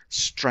own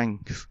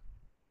strength,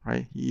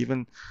 right? He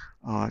even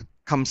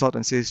comes out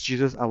and says,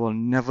 Jesus, I will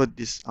never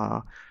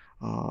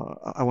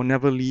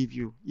leave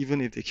you, even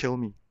if they kill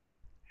me.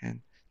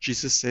 And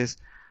Jesus says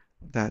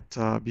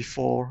that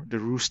before the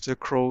rooster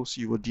crows,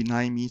 you will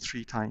deny me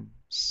 3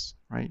 times,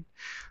 right?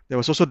 There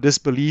was also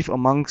disbelief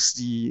amongst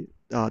the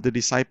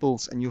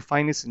disciples, and you'll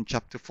find this in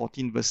chapter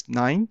 14, verse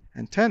 9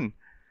 and 10.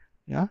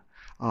 Yeah,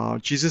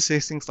 Jesus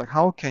says things like,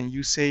 how can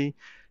you say,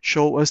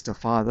 show us the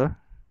Father?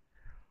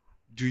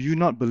 Do you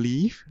not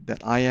believe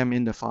that I am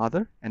in the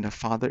Father and the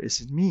Father is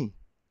in me?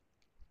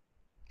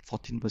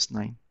 14 verse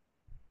 9.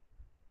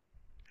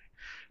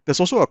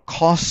 There's also a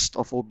cost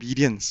of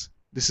obedience.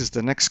 This is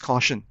the next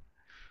caution.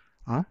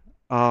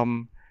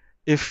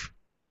 If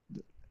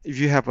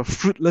you have a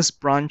fruitless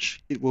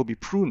branch, it will be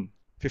pruned.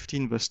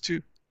 15 verse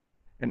 2.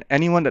 And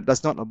anyone that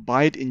does not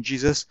abide in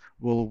Jesus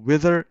will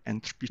wither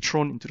and be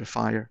thrown into the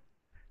fire.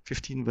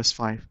 15 verse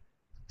 5.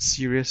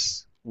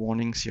 Serious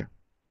warnings here.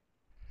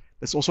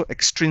 There's also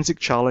extrinsic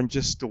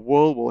challenges. The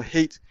world will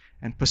hate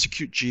and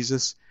persecute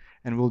Jesus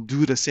and will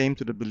do the same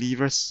to the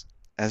believers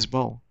as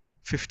well.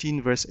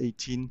 15 verse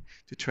 18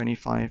 to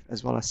 25,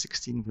 as well as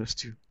 16 verse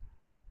 2.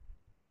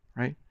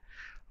 Right?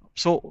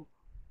 So,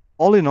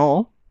 all in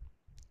all,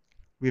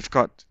 we've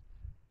got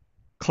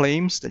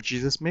claims that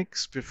Jesus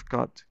makes. We've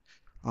got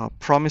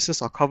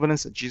promises or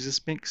covenants that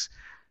Jesus makes.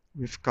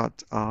 We've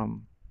got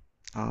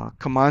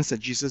commands that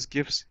Jesus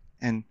gives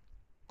and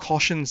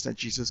cautions that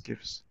Jesus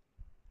gives.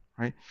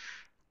 Right?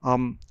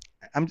 I'm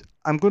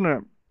going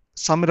to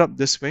sum it up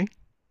this way.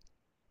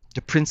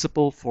 The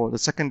principle for the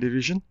second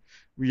division: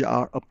 we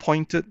are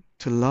appointed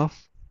to love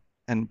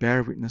and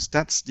bear witness.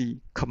 That's the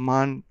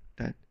command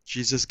that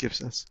Jesus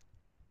gives us.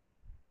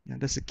 Yeah,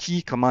 that's a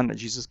key command that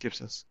Jesus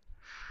gives us.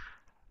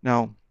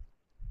 Now,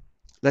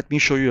 let me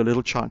show you a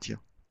little chart here.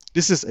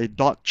 This is a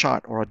dot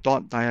chart or a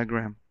dot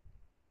diagram.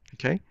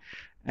 Okay,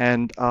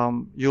 and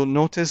you'll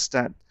notice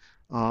that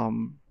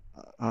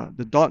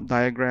the dot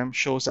diagram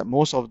shows that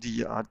most of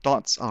the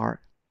dots are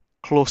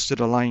close to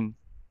the line.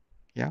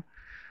 Yeah,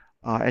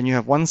 and you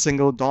have one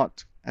single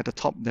dot at the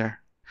top there.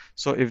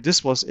 So if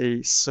this was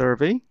a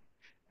survey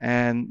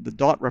and the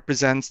dot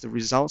represents the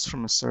results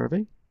from a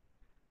survey,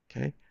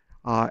 okay,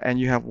 and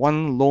you have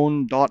one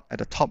lone dot at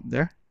the top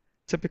there,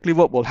 typically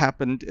what will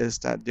happen is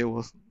that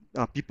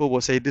people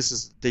will say this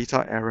is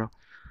data error.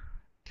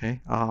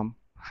 Okay,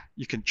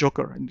 you can joke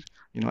around,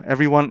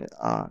 everyone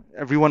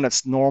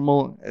that's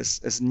normal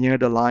is near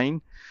the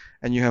line,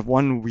 and you have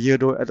one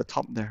weirdo at the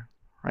top there,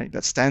 right,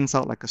 that stands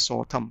out like a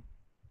sore thumb.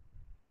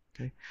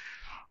 Okay,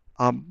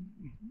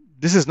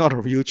 this is not a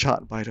real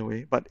chart, by the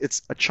way, but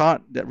it's a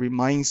chart that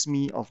reminds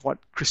me of what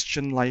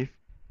Christian life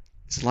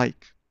is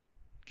like.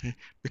 Okay,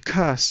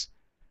 because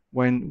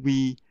when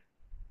we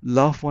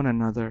love one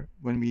another,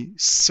 when we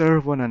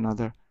serve one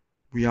another,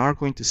 we are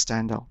going to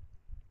stand out.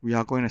 We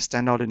are going to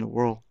stand out in the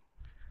world.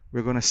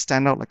 We're going to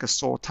stand out like a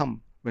sore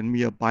thumb when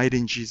we abide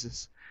in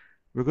Jesus.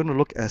 We're going to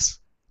look as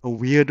a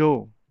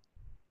weirdo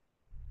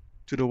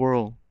to the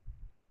world,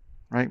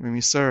 right, when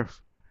we serve.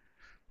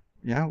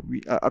 Yeah,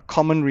 a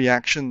common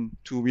reaction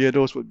to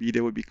weirdos would be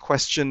they would be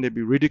questioned, they'd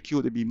be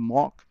ridiculed, they'd be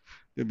mocked,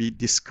 they'd be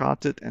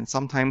discarded, and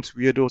sometimes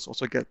weirdos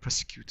also get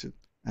persecuted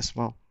as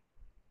well.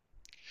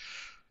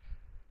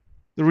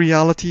 The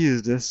reality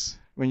is this: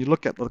 when you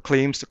look at the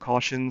claims, the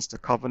cautions, the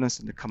covenants,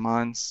 and the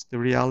commands, the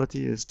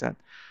reality is that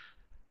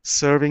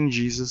serving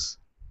Jesus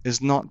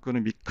is not going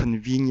to be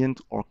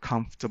convenient or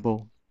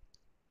comfortable,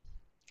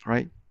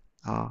 right?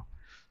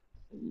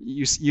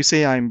 You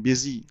say, I'm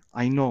busy.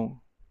 I know.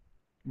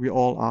 We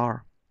all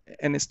are.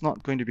 And it's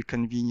not going to be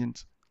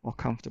convenient or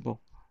comfortable.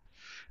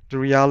 The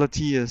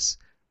reality is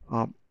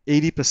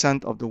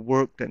 80% of the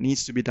work that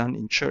needs to be done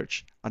in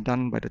church are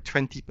done by the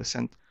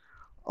 20%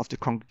 of the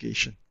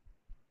congregation.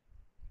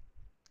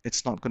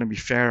 It's not going to be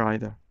fair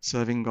either,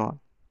 serving God.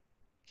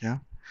 Yeah,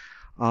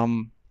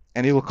 and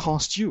it will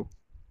cost you.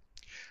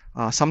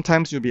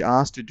 Sometimes you'll be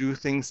asked to do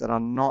things that are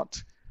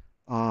not,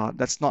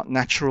 that's not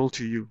natural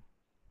to you.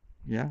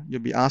 Yeah,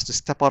 you'll be asked to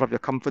step out of your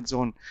comfort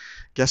zone.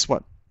 Guess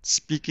what?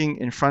 Speaking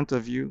in front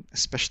of you,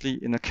 especially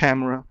in a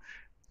camera,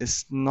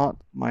 is not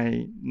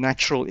my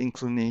natural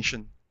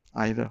inclination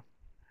either.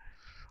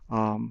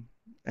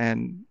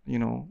 And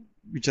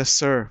we just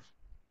serve.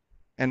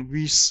 And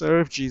we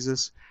serve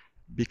Jesus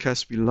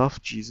because we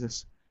love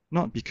Jesus,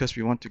 not because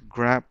we want to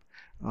grab,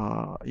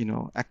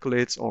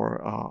 accolades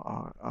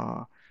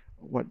or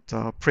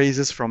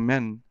praises from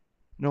men.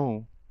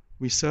 No,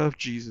 we serve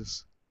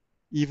Jesus,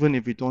 even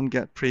if we don't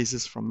get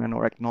praises from men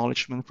or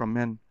acknowledgement from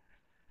men.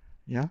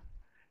 Yeah,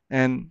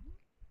 and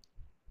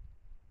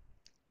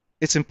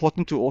it's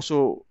important to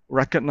also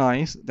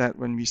recognize that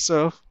when we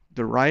serve,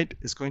 the ride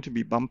is going to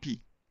be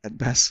bumpy at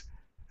best.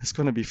 It's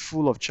going to be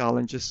full of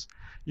challenges.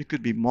 You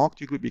could be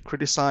mocked, you could be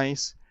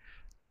criticized.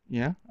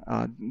 Yeah,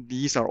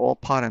 these are all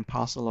part and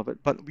parcel of it.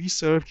 But we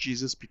serve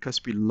Jesus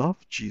because we love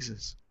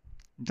Jesus.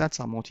 That's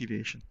our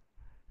motivation.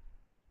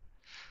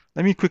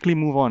 Let me quickly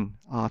move on.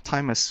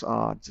 Time has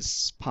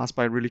just passed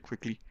by really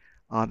quickly.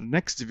 The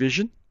next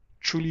division,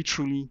 truly,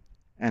 truly,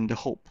 and the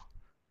hope.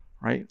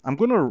 Right? I'm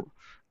going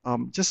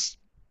to just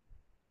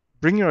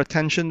bring your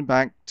attention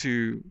back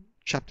to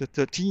chapter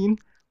 13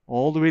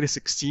 all the way to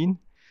 16.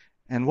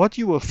 And what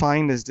you will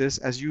find is this: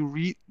 as you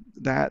read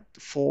that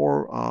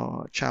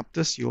 4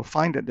 chapters, you'll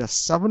find that there are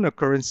 7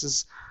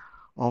 occurrences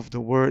of the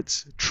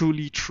words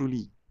truly,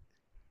 truly.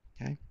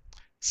 Okay,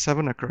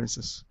 7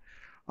 occurrences.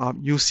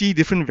 You'll see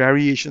different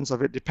variations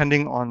of it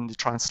depending on the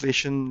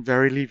translation: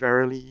 verily,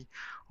 verily,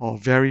 or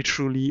very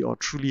truly, or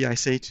truly I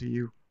say to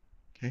you.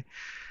 Okay,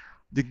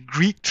 the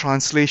Greek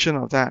translation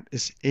of that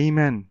is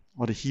amen,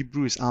 or the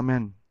Hebrew is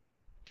amen.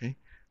 Okay,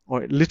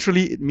 or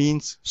literally it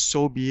means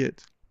so be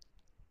it.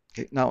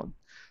 Okay, now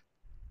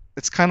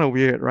it's kind of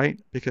weird, right?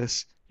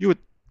 Because you would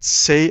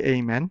say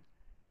amen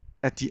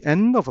at the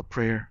end of a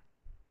prayer,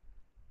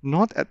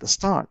 not at the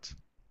start.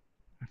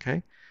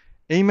 Okay,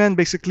 amen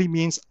basically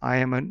means I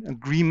am in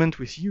agreement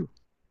with you.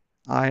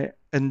 I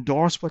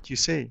endorse what you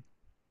say.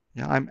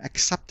 Yeah, I'm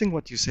accepting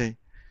what you say.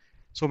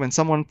 So when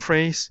someone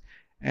prays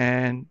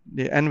and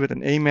they end with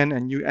an amen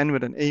and you end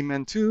with an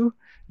amen too,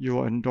 you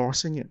are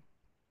endorsing it.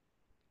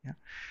 Yeah.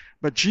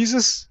 But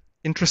Jesus,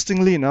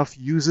 interestingly enough,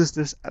 uses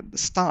this at the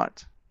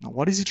start. Now,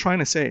 what is he trying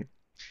to say?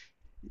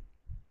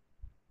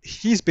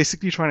 He's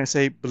basically trying to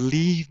say,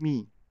 believe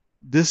me,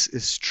 this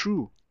is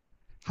true.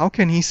 How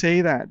can he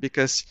say that?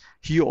 Because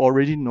he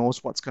already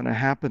knows what's going to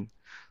happen.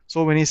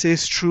 So when he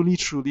says truly,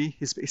 truly,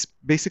 he's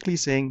basically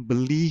saying,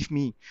 believe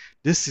me,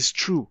 this is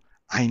true.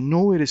 I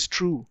know it is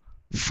true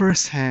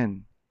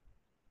firsthand.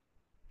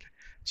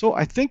 So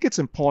I think it's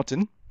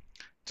important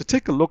to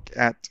take a look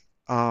at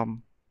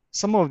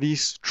some of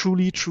these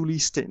truly, truly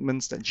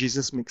statements that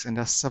Jesus makes, and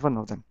there's 7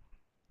 of them.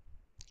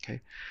 Okay.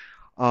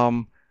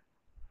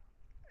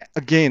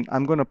 Again,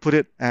 I'm going to put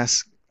it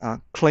as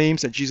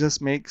claims that Jesus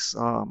makes,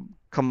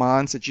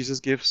 commands that Jesus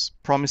gives,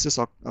 promises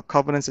or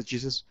covenants that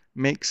Jesus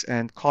makes,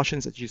 and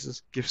cautions that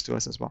Jesus gives to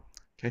us as well.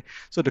 Okay,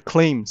 so the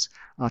claims,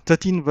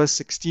 13 verse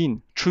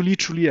 16, truly,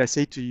 truly I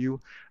say to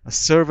you, a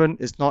servant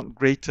is not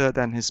greater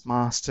than his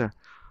master,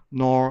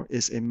 nor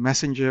is a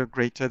messenger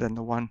greater than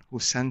the one who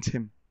sent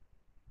him.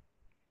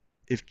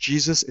 If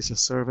Jesus is a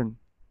servant,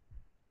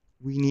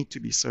 we need to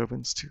be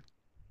servants too.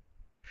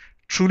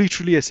 Truly,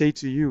 truly I say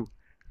to you,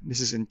 this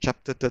is in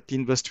chapter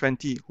 13 verse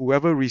 20,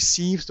 whoever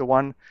receives the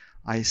one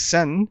I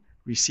send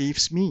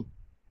receives me,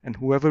 and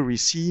whoever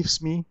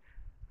receives me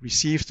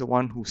receives the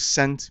one who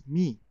sent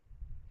me.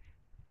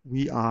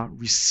 We are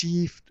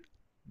received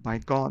by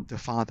God the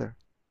Father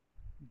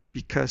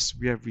because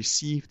we have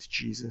received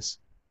Jesus,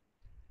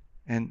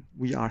 and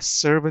we are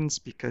servants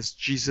because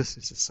Jesus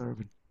is a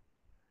servant.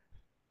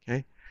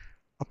 Okay,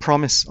 a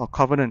promise or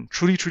covenant.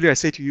 Truly, truly I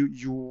say to you,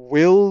 you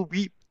will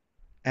weep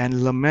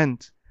and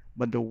lament,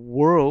 but the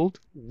world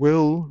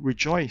will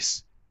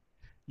rejoice.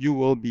 You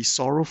will be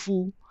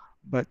sorrowful,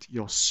 but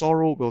your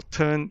sorrow will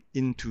turn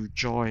into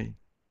joy.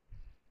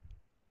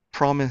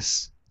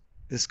 Promise,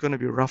 it's going to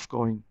be rough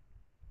going.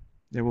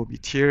 There will be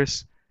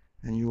tears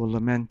and you will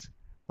lament,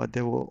 but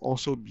there will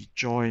also be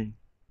joy.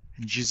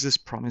 And Jesus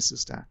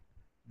promises that,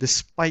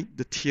 despite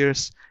the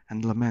tears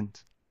and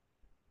lament.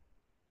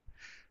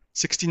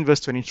 16 verse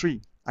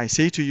 23, I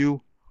say to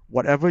you,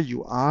 whatever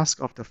you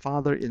ask of the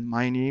Father in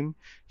my name,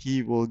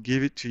 he will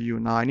give it to you.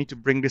 Now, I need to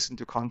bring this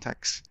into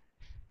context,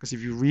 because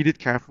if you read it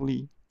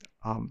carefully,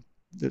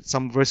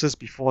 some verses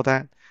before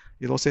that,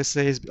 it also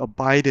says,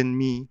 abide in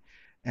me,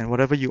 and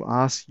whatever you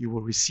ask, you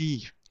will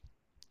receive.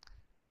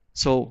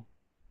 So,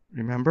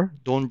 remember,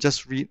 don't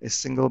just read a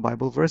single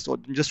Bible verse, or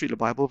don't just read a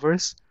Bible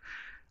verse.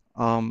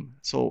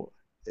 So,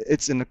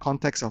 it's in the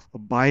context of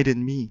abide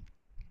in me.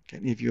 Okay?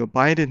 And if you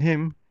abide in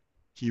him,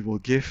 he will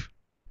give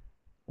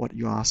what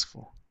you ask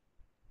for.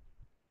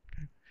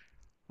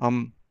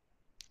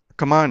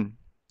 Command,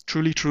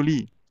 truly,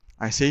 truly,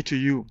 I say to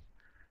you,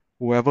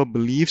 whoever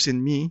believes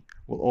in me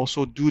will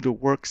also do the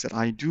works that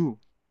I do.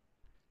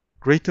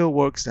 Greater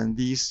works than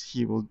these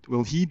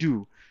will he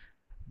do,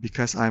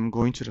 because I am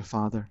going to the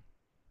Father.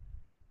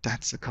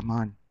 That's a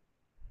command.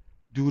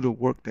 Do the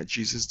work that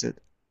Jesus did.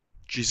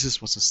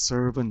 Jesus was a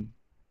servant.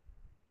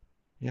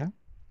 Yeah?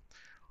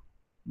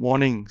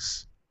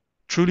 Warnings,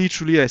 Truly,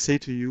 truly, I say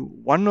to you,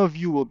 one of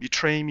you will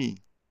betray me.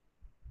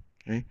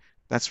 Okay,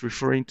 that's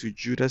referring to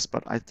Judas,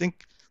 but I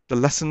think the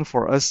lesson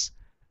for us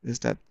is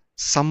that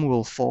some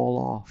will fall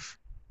off,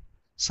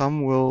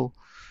 some will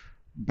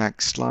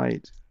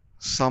backslide,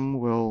 some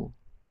will,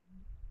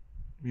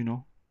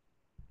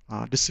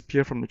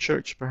 disappear from the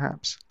church,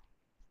 perhaps.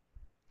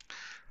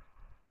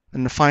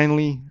 And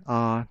finally,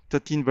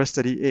 13 verse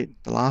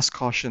 38, the last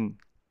caution.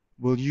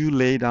 Will you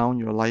lay down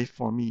your life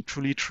for me?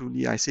 Truly,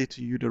 truly, I say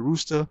to you, the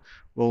rooster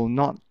will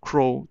not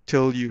crow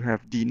till you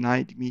have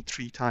denied me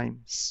 3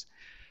 times.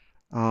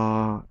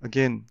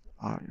 Again,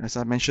 as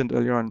I mentioned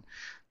earlier on,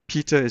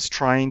 Peter is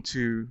trying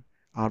to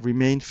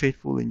remain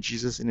faithful in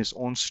Jesus in his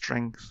own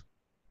strength.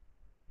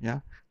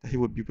 Yeah, that he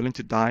would be willing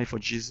to die for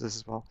Jesus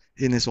as well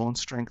in his own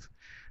strength.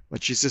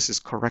 But Jesus is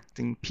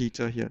correcting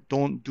Peter here.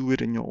 Don't do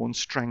it in your own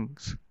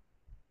strength.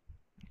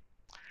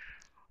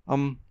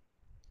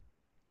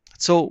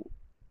 So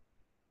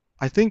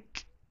I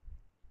think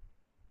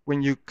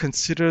when you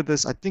consider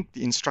this, I think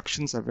the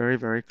instructions are very,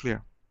 very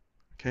clear.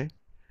 Okay.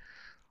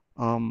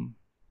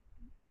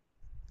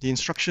 The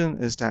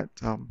instruction is that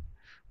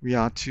we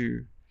are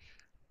to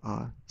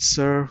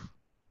serve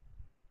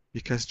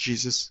because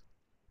Jesus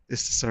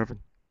is the servant,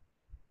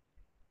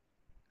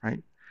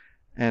 right?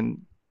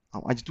 And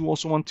I do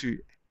also want to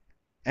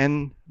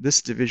end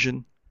this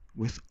division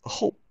with a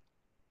hope.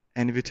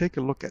 And if you take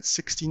a look at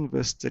 16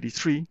 verse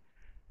 33,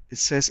 it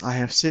says, I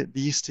have said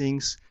these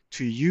things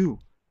to you,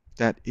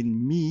 that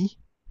in me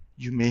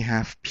you may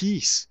have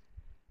peace.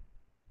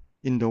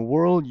 In the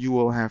world you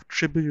will have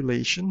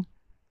tribulation,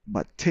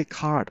 but take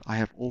heart, I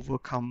have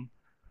overcome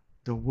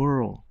the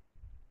world.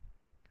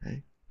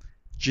 Okay?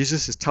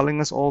 Jesus is telling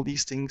us all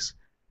these things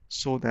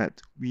so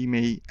that we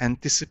may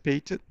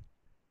anticipate it,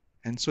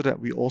 and so that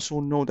we also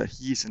know that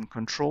He is in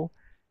control.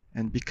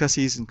 And because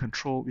He is in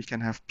control, we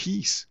can have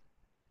peace.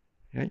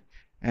 Okay?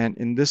 And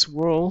in this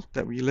world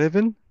that we live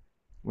in,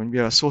 when we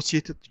are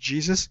associated to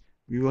Jesus,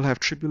 we will have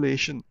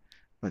tribulation,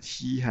 but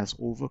He has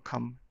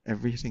overcome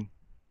everything.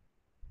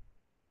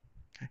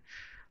 Okay?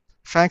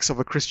 Facts of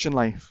a Christian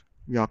life.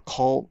 We are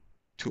called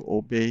to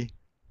obey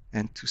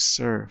and to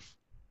serve.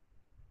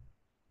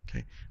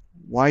 Okay?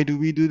 Why do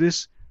we do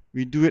this?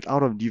 We do it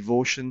out of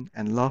devotion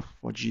and love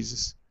for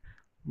Jesus.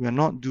 We are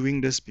not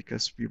doing this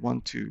because we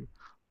want to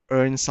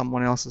earn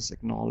someone else's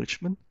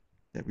acknowledgement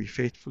that we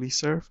faithfully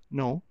serve.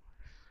 No.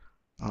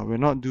 We're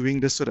not doing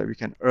this so that we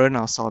can earn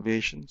our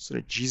salvation, so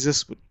that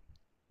Jesus would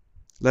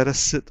let us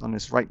sit on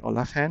His right or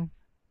left hand.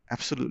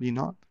 Absolutely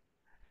not.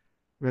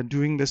 We're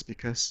doing this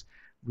because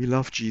we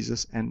love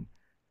Jesus, and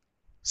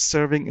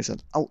serving is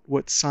an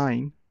outward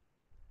sign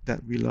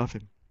that we love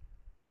Him.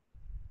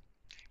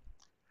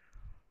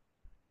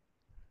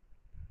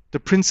 The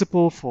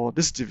principle for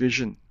this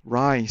division,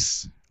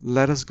 rise,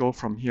 let us go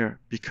from here,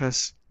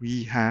 because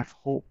we have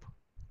hope.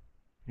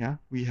 Yeah,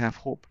 we have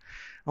hope.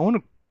 I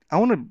want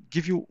to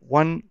give you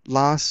one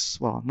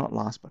last, well, not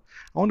last, but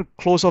I want to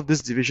close off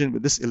this division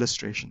with this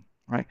illustration,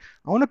 right?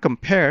 I want to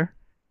compare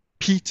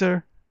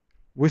Peter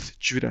with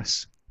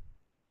Judas,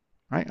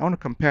 right? I want to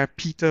compare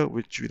Peter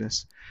with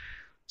Judas.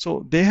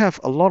 So they have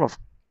a lot of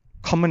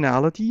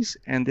commonalities,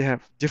 and they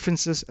have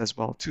differences as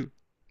well too.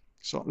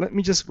 So let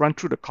me just run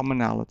through the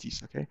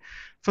commonalities, okay?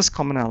 First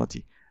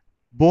commonality,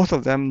 both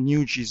of them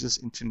knew Jesus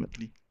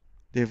intimately.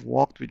 They've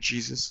walked with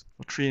Jesus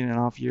for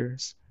 3.5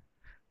 years.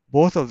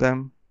 Both of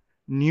them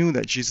knew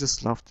that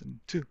Jesus loved them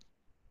too,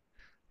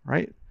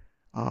 right?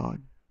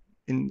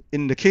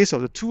 In the case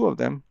of the two of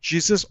them,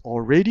 Jesus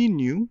already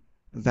knew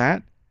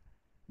that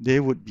they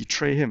would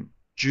betray Him.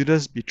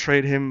 Judas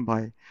betrayed Him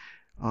by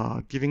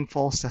giving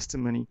false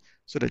testimony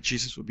so that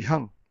Jesus would be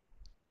hung.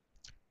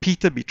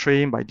 Peter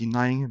betrayed Him by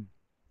denying Him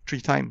 3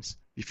 times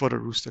before the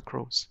rooster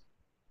crows.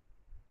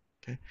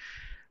 Okay?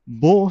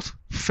 Both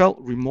felt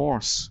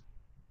remorse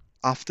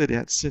after they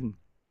had sinned.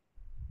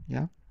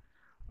 Yeah?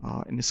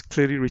 And it's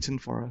clearly written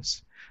for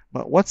us.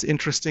 But what's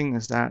interesting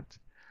is that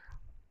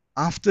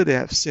after they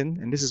have sinned,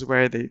 and this is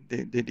where they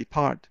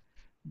depart,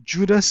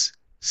 Judas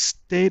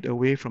stayed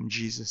away from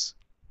Jesus.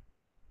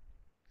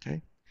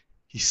 Okay?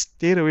 He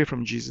stayed away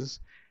from Jesus.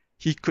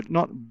 He could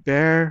not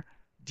bear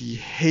the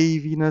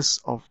heaviness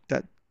of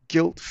that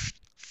guilt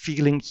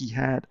feeling he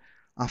had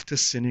after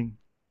sinning,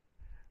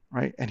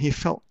 right? And he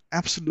felt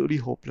absolutely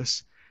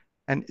hopeless.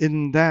 And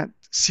in that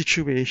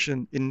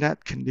situation, in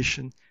that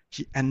condition,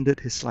 he ended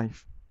his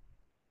life.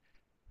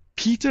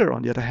 Peter,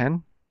 on the other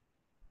hand,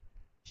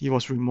 he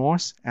was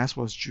remorse, as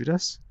was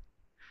Judas,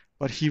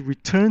 but he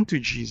returned to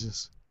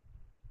Jesus.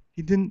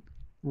 He didn't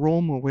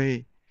roam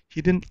away.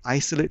 He didn't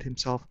isolate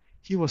himself.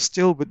 He was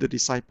still with the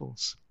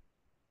disciples.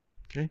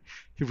 Okay?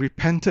 He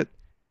repented.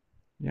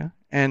 Yeah?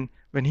 And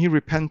when he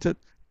repented,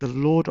 the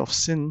load of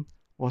sin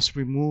was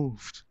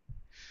removed.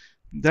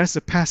 There's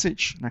a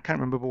passage, and I can't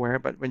remember where,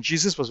 but when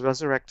Jesus was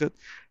resurrected,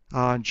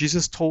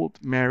 Jesus told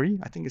Mary,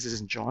 I think this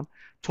is in John,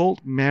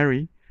 told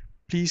Mary,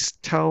 please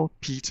tell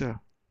Peter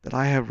that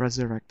I have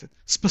resurrected.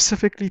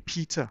 Specifically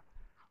Peter.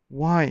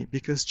 Why?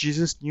 Because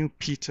Jesus knew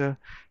Peter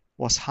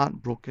was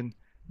heartbroken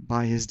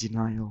by his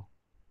denial.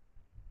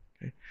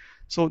 Okay?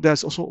 So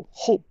there's also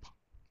hope.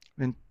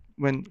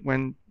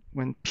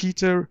 When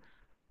Peter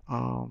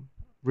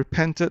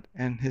repented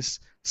and his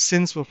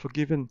sins were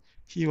forgiven,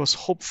 he was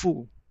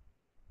hopeful,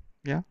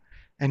 yeah,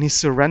 and he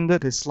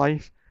surrendered his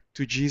life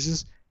to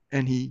Jesus,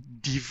 and he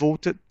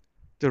devoted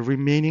the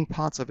remaining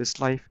parts of his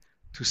life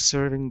to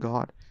serving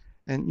God.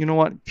 And you know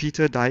what?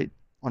 Peter died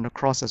on the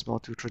cross as well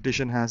too.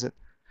 Tradition has it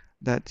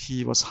that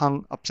he was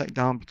hung upside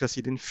down because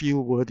he didn't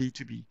feel worthy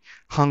to be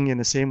hung in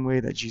the same way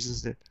that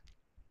Jesus did.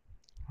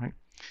 Right?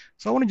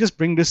 So I want to just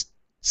bring this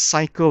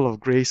cycle of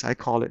grace, I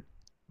call it.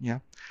 Yeah.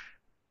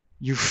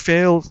 You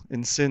fail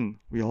in sin,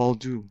 we all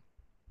do.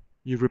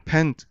 You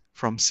repent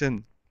from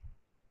sin.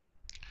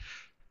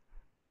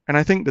 And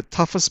I think the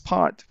toughest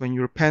part when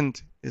you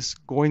repent is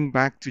going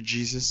back to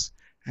Jesus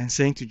and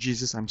saying to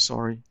Jesus, I'm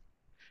sorry.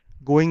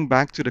 Going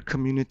back to the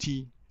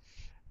community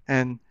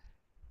and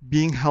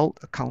being held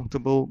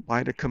accountable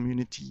by the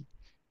community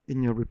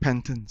in your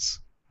repentance,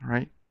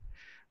 right?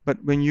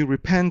 But when you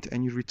repent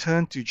and you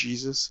return to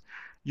Jesus,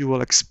 you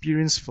will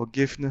experience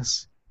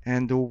forgiveness,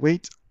 and the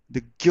weight,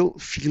 the guilt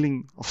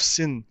feeling of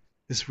sin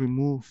is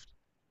removed.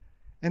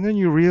 And then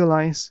you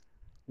realize,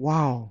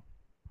 wow,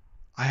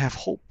 I have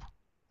hope.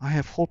 I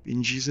have hope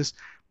in Jesus.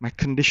 My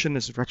condition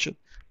is wretched,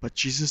 but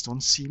Jesus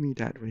don't see me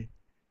that way.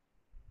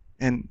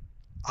 And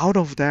out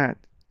of that,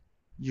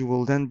 you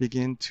will then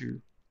begin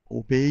to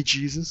obey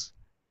Jesus,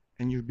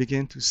 and you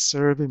begin to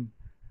serve him,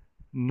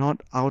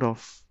 not out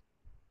of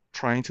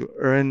trying to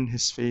earn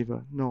his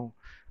favor, no,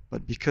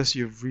 but because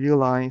you've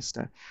realized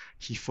that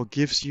he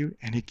forgives you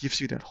and he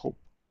gives you that hope,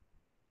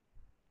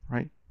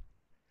 right?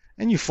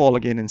 And you fall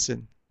again in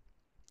sin.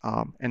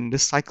 And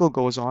this cycle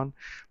goes on,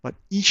 but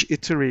each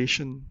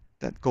iteration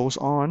that goes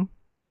on,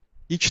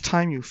 each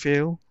time you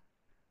fail,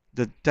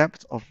 the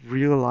depth of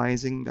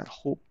realizing that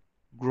hope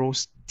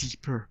grows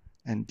deeper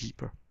and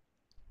deeper.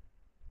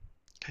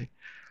 Okay.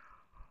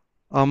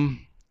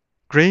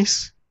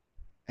 Grace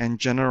and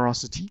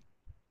generosity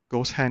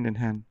goes hand in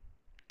hand.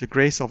 The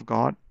grace of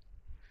God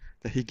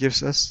that he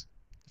gives us,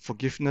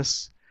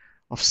 forgiveness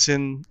of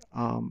sin,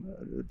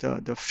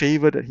 the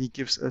favor that he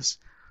gives us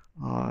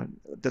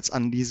that's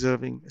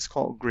undeserving is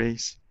called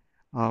grace.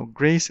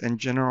 Grace and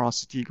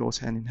generosity goes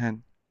hand in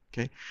hand.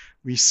 Okay,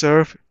 we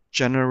serve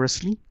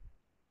generously.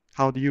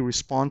 How do you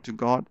respond to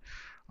God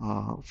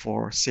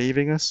for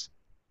saving us?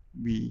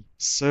 We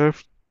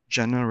serve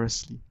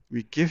generously.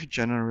 We give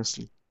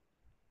generously.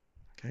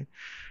 Okay.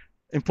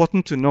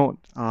 Important to note,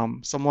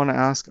 someone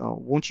asked,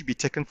 won't you be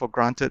taken for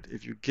granted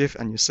if you give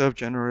and you serve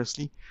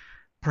generously?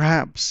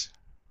 Perhaps,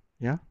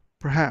 yeah,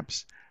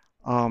 perhaps.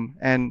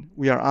 And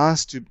we are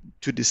asked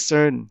to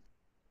discern,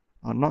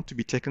 not to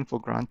be taken for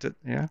granted,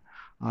 yeah.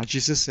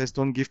 Jesus says,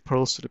 don't give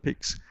pearls to the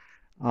pigs.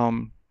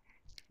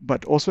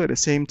 But also at the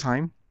same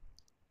time,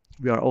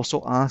 we are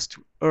also asked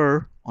to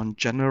err on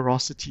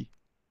generosity.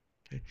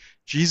 Okay?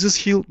 Jesus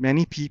healed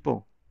many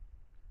people.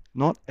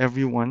 Not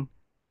everyone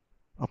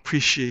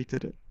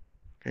appreciated it.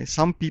 Okay?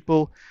 Some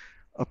people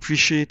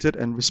appreciated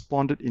and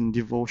responded in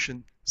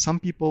devotion. Some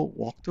people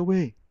walked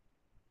away.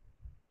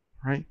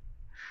 Right?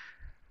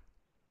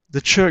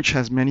 The church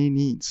has many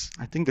needs.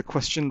 I think the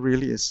question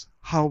really is,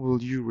 how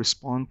will you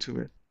respond to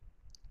it?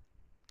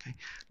 Okay.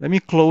 Let me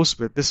close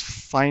with this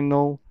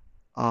final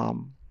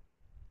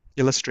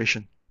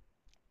illustration.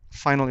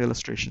 Final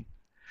illustration.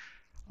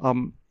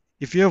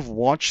 If you have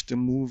watched the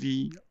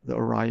movie The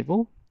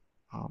Arrival,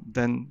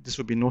 then this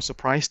will be no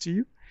surprise to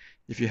you.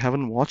 If you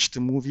haven't watched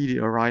the movie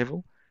The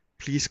Arrival,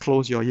 please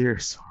close your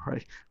ears.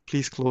 Right?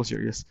 Please close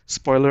your ears.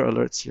 Spoiler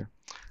alerts here.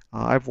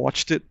 I've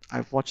watched it.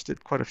 I've watched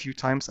it quite a few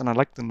times, and I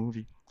like the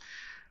movie.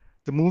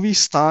 The movie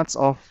starts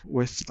off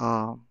with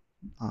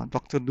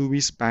Dr.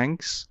 Louise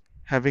Banks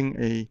having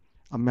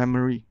a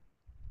memory,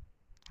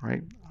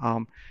 right?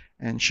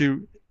 And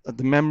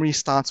the memory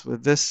starts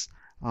with this.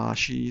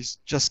 She's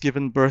just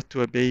given birth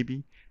to a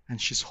baby, and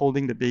she's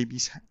holding the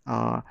baby's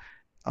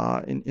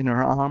in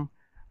her arm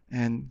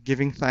and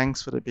giving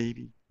thanks for the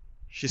baby.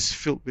 She's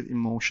filled with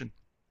emotion.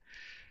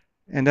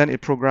 And then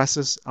it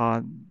progresses.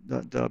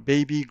 The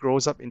baby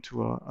grows up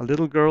into a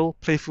little girl,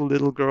 playful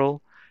little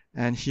girl.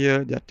 And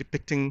here they're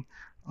depicting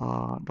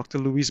Dr.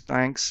 Louise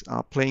Banks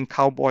playing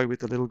cowboy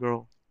with the little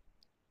girl.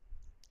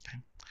 Okay.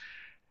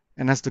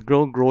 And as the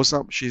girl grows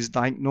up, she's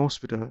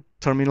diagnosed with a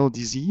terminal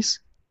disease.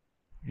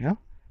 Yeah.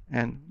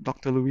 And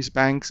Dr. Louise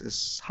Banks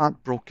is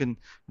heartbroken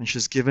when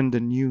she's given the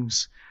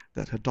news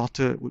that her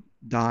daughter would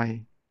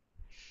die.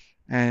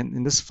 And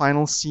in this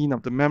final scene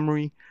of the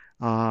memory,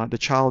 the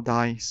child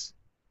dies.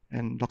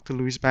 And Dr.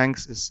 Louise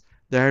Banks is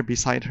there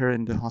beside her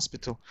in the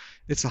hospital.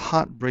 It's a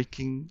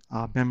heartbreaking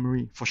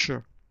memory for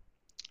sure.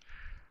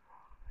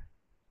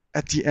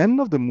 At the end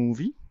of the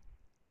movie,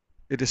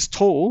 it is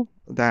told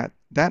that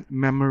that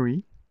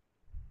memory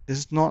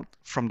is not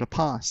from the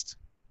past.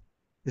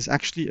 It's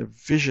actually a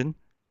vision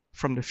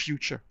from the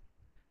future.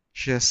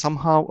 She has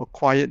somehow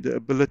acquired the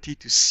ability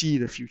to see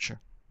the future,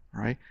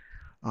 right?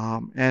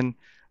 And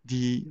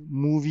the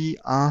movie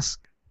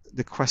asks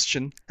the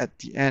question at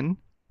the end,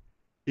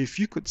 if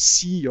you could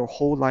see your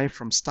whole life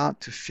from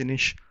start to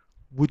finish,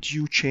 would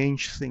you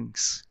change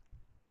things?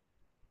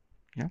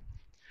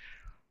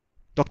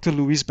 Dr.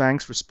 Louise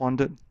Banks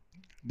responded,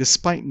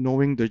 "Despite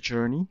knowing the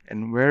journey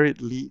and where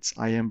it leads,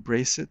 I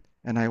embrace it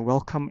and I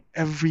welcome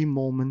every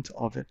moment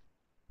of it."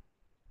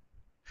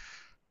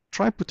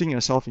 Try putting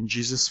yourself in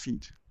Jesus'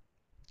 feet.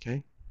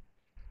 Okay?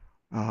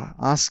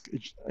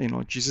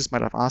 Jesus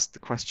might have asked the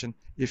question,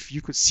 if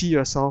you could see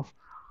yourself,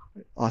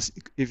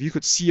 if you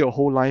could see your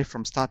whole life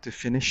from start to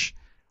finish,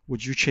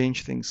 would you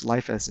change things?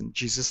 Life as in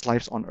Jesus'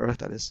 life on earth,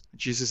 that is.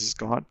 Jesus is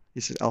God.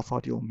 He's the Alpha,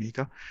 the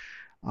Omega.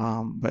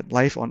 But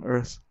life on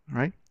earth,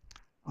 right?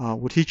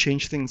 Would he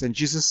change things? And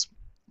Jesus,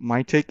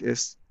 my take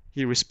is,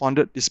 he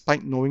responded,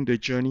 "Despite knowing the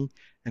journey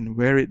and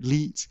where it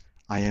leads,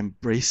 I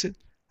embrace it.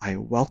 I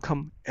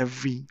welcome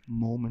every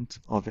moment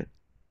of it."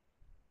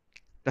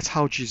 That's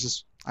how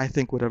Jesus, I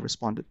think, would have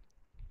responded.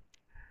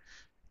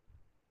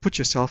 Put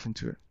yourself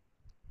into it.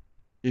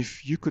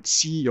 If you could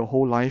see your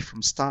whole life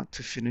from start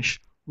to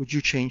finish, would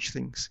you change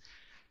things?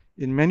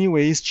 In many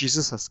ways,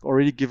 Jesus has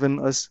already given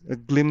us a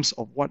glimpse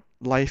of what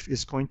life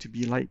is going to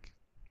be like.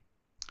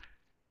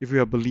 If we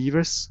are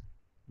believers,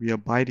 we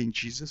abide in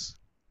Jesus.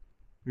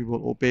 We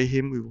will obey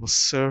him. We will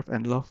serve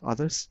and love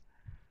others,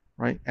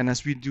 right? And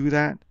as we do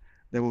that,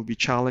 there will be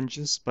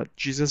challenges, but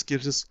Jesus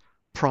gives us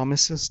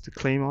promises to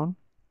cling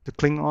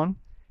on.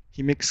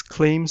 He makes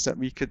claims that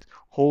we could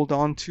hold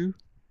on to,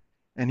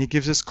 and he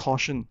gives us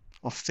caution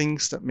of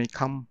things that may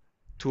come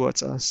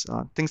towards us,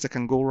 things that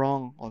can go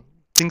wrong, or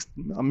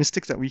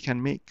mistakes that we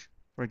can make,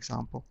 for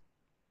example.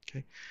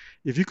 Okay,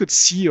 if you could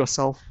see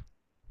yourself,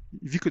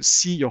 if you could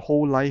see your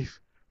whole life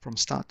from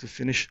start to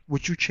finish,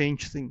 would you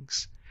change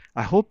things?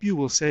 I hope you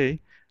will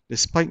say,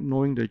 despite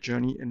knowing the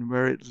journey and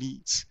where it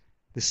leads,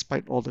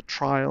 despite all the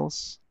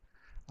trials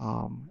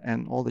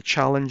and all the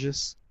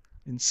challenges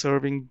in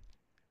serving,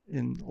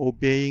 in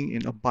obeying,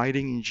 in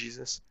abiding in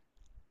Jesus,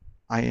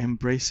 I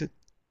embrace it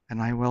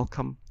and I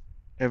welcome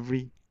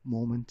every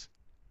moment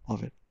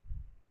of it.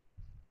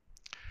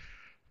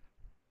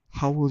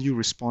 How will you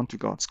respond to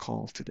God's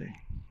call today?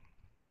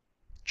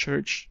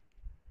 Church,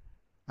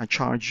 I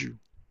charge you,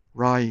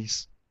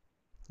 rise,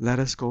 let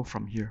us go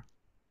from here,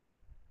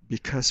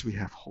 because we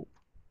have hope.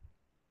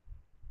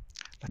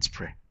 Let's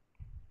pray.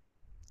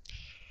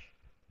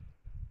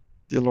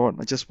 Dear Lord,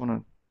 I just want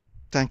to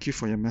thank you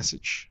for your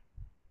message.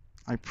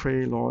 I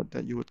pray, Lord,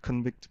 that you would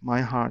convict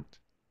my heart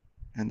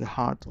and the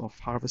heart of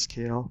Harvest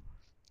KL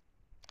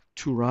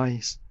to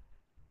rise,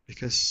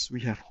 because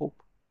we have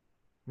hope.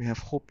 We have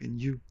hope in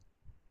you.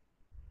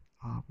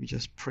 We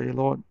just pray,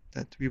 Lord,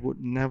 that we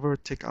would never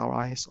take our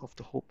eyes off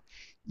the hope,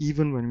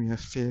 even when we have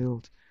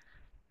failed,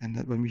 and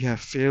that when we have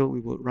failed,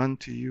 we will run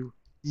to you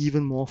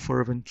even more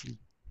fervently.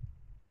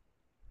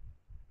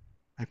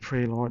 I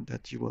pray, Lord,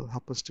 that you will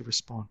help us to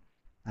respond.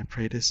 I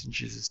pray this in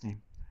Jesus'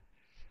 name.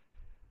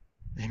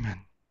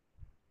 Amen.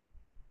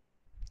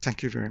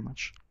 Thank you very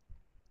much.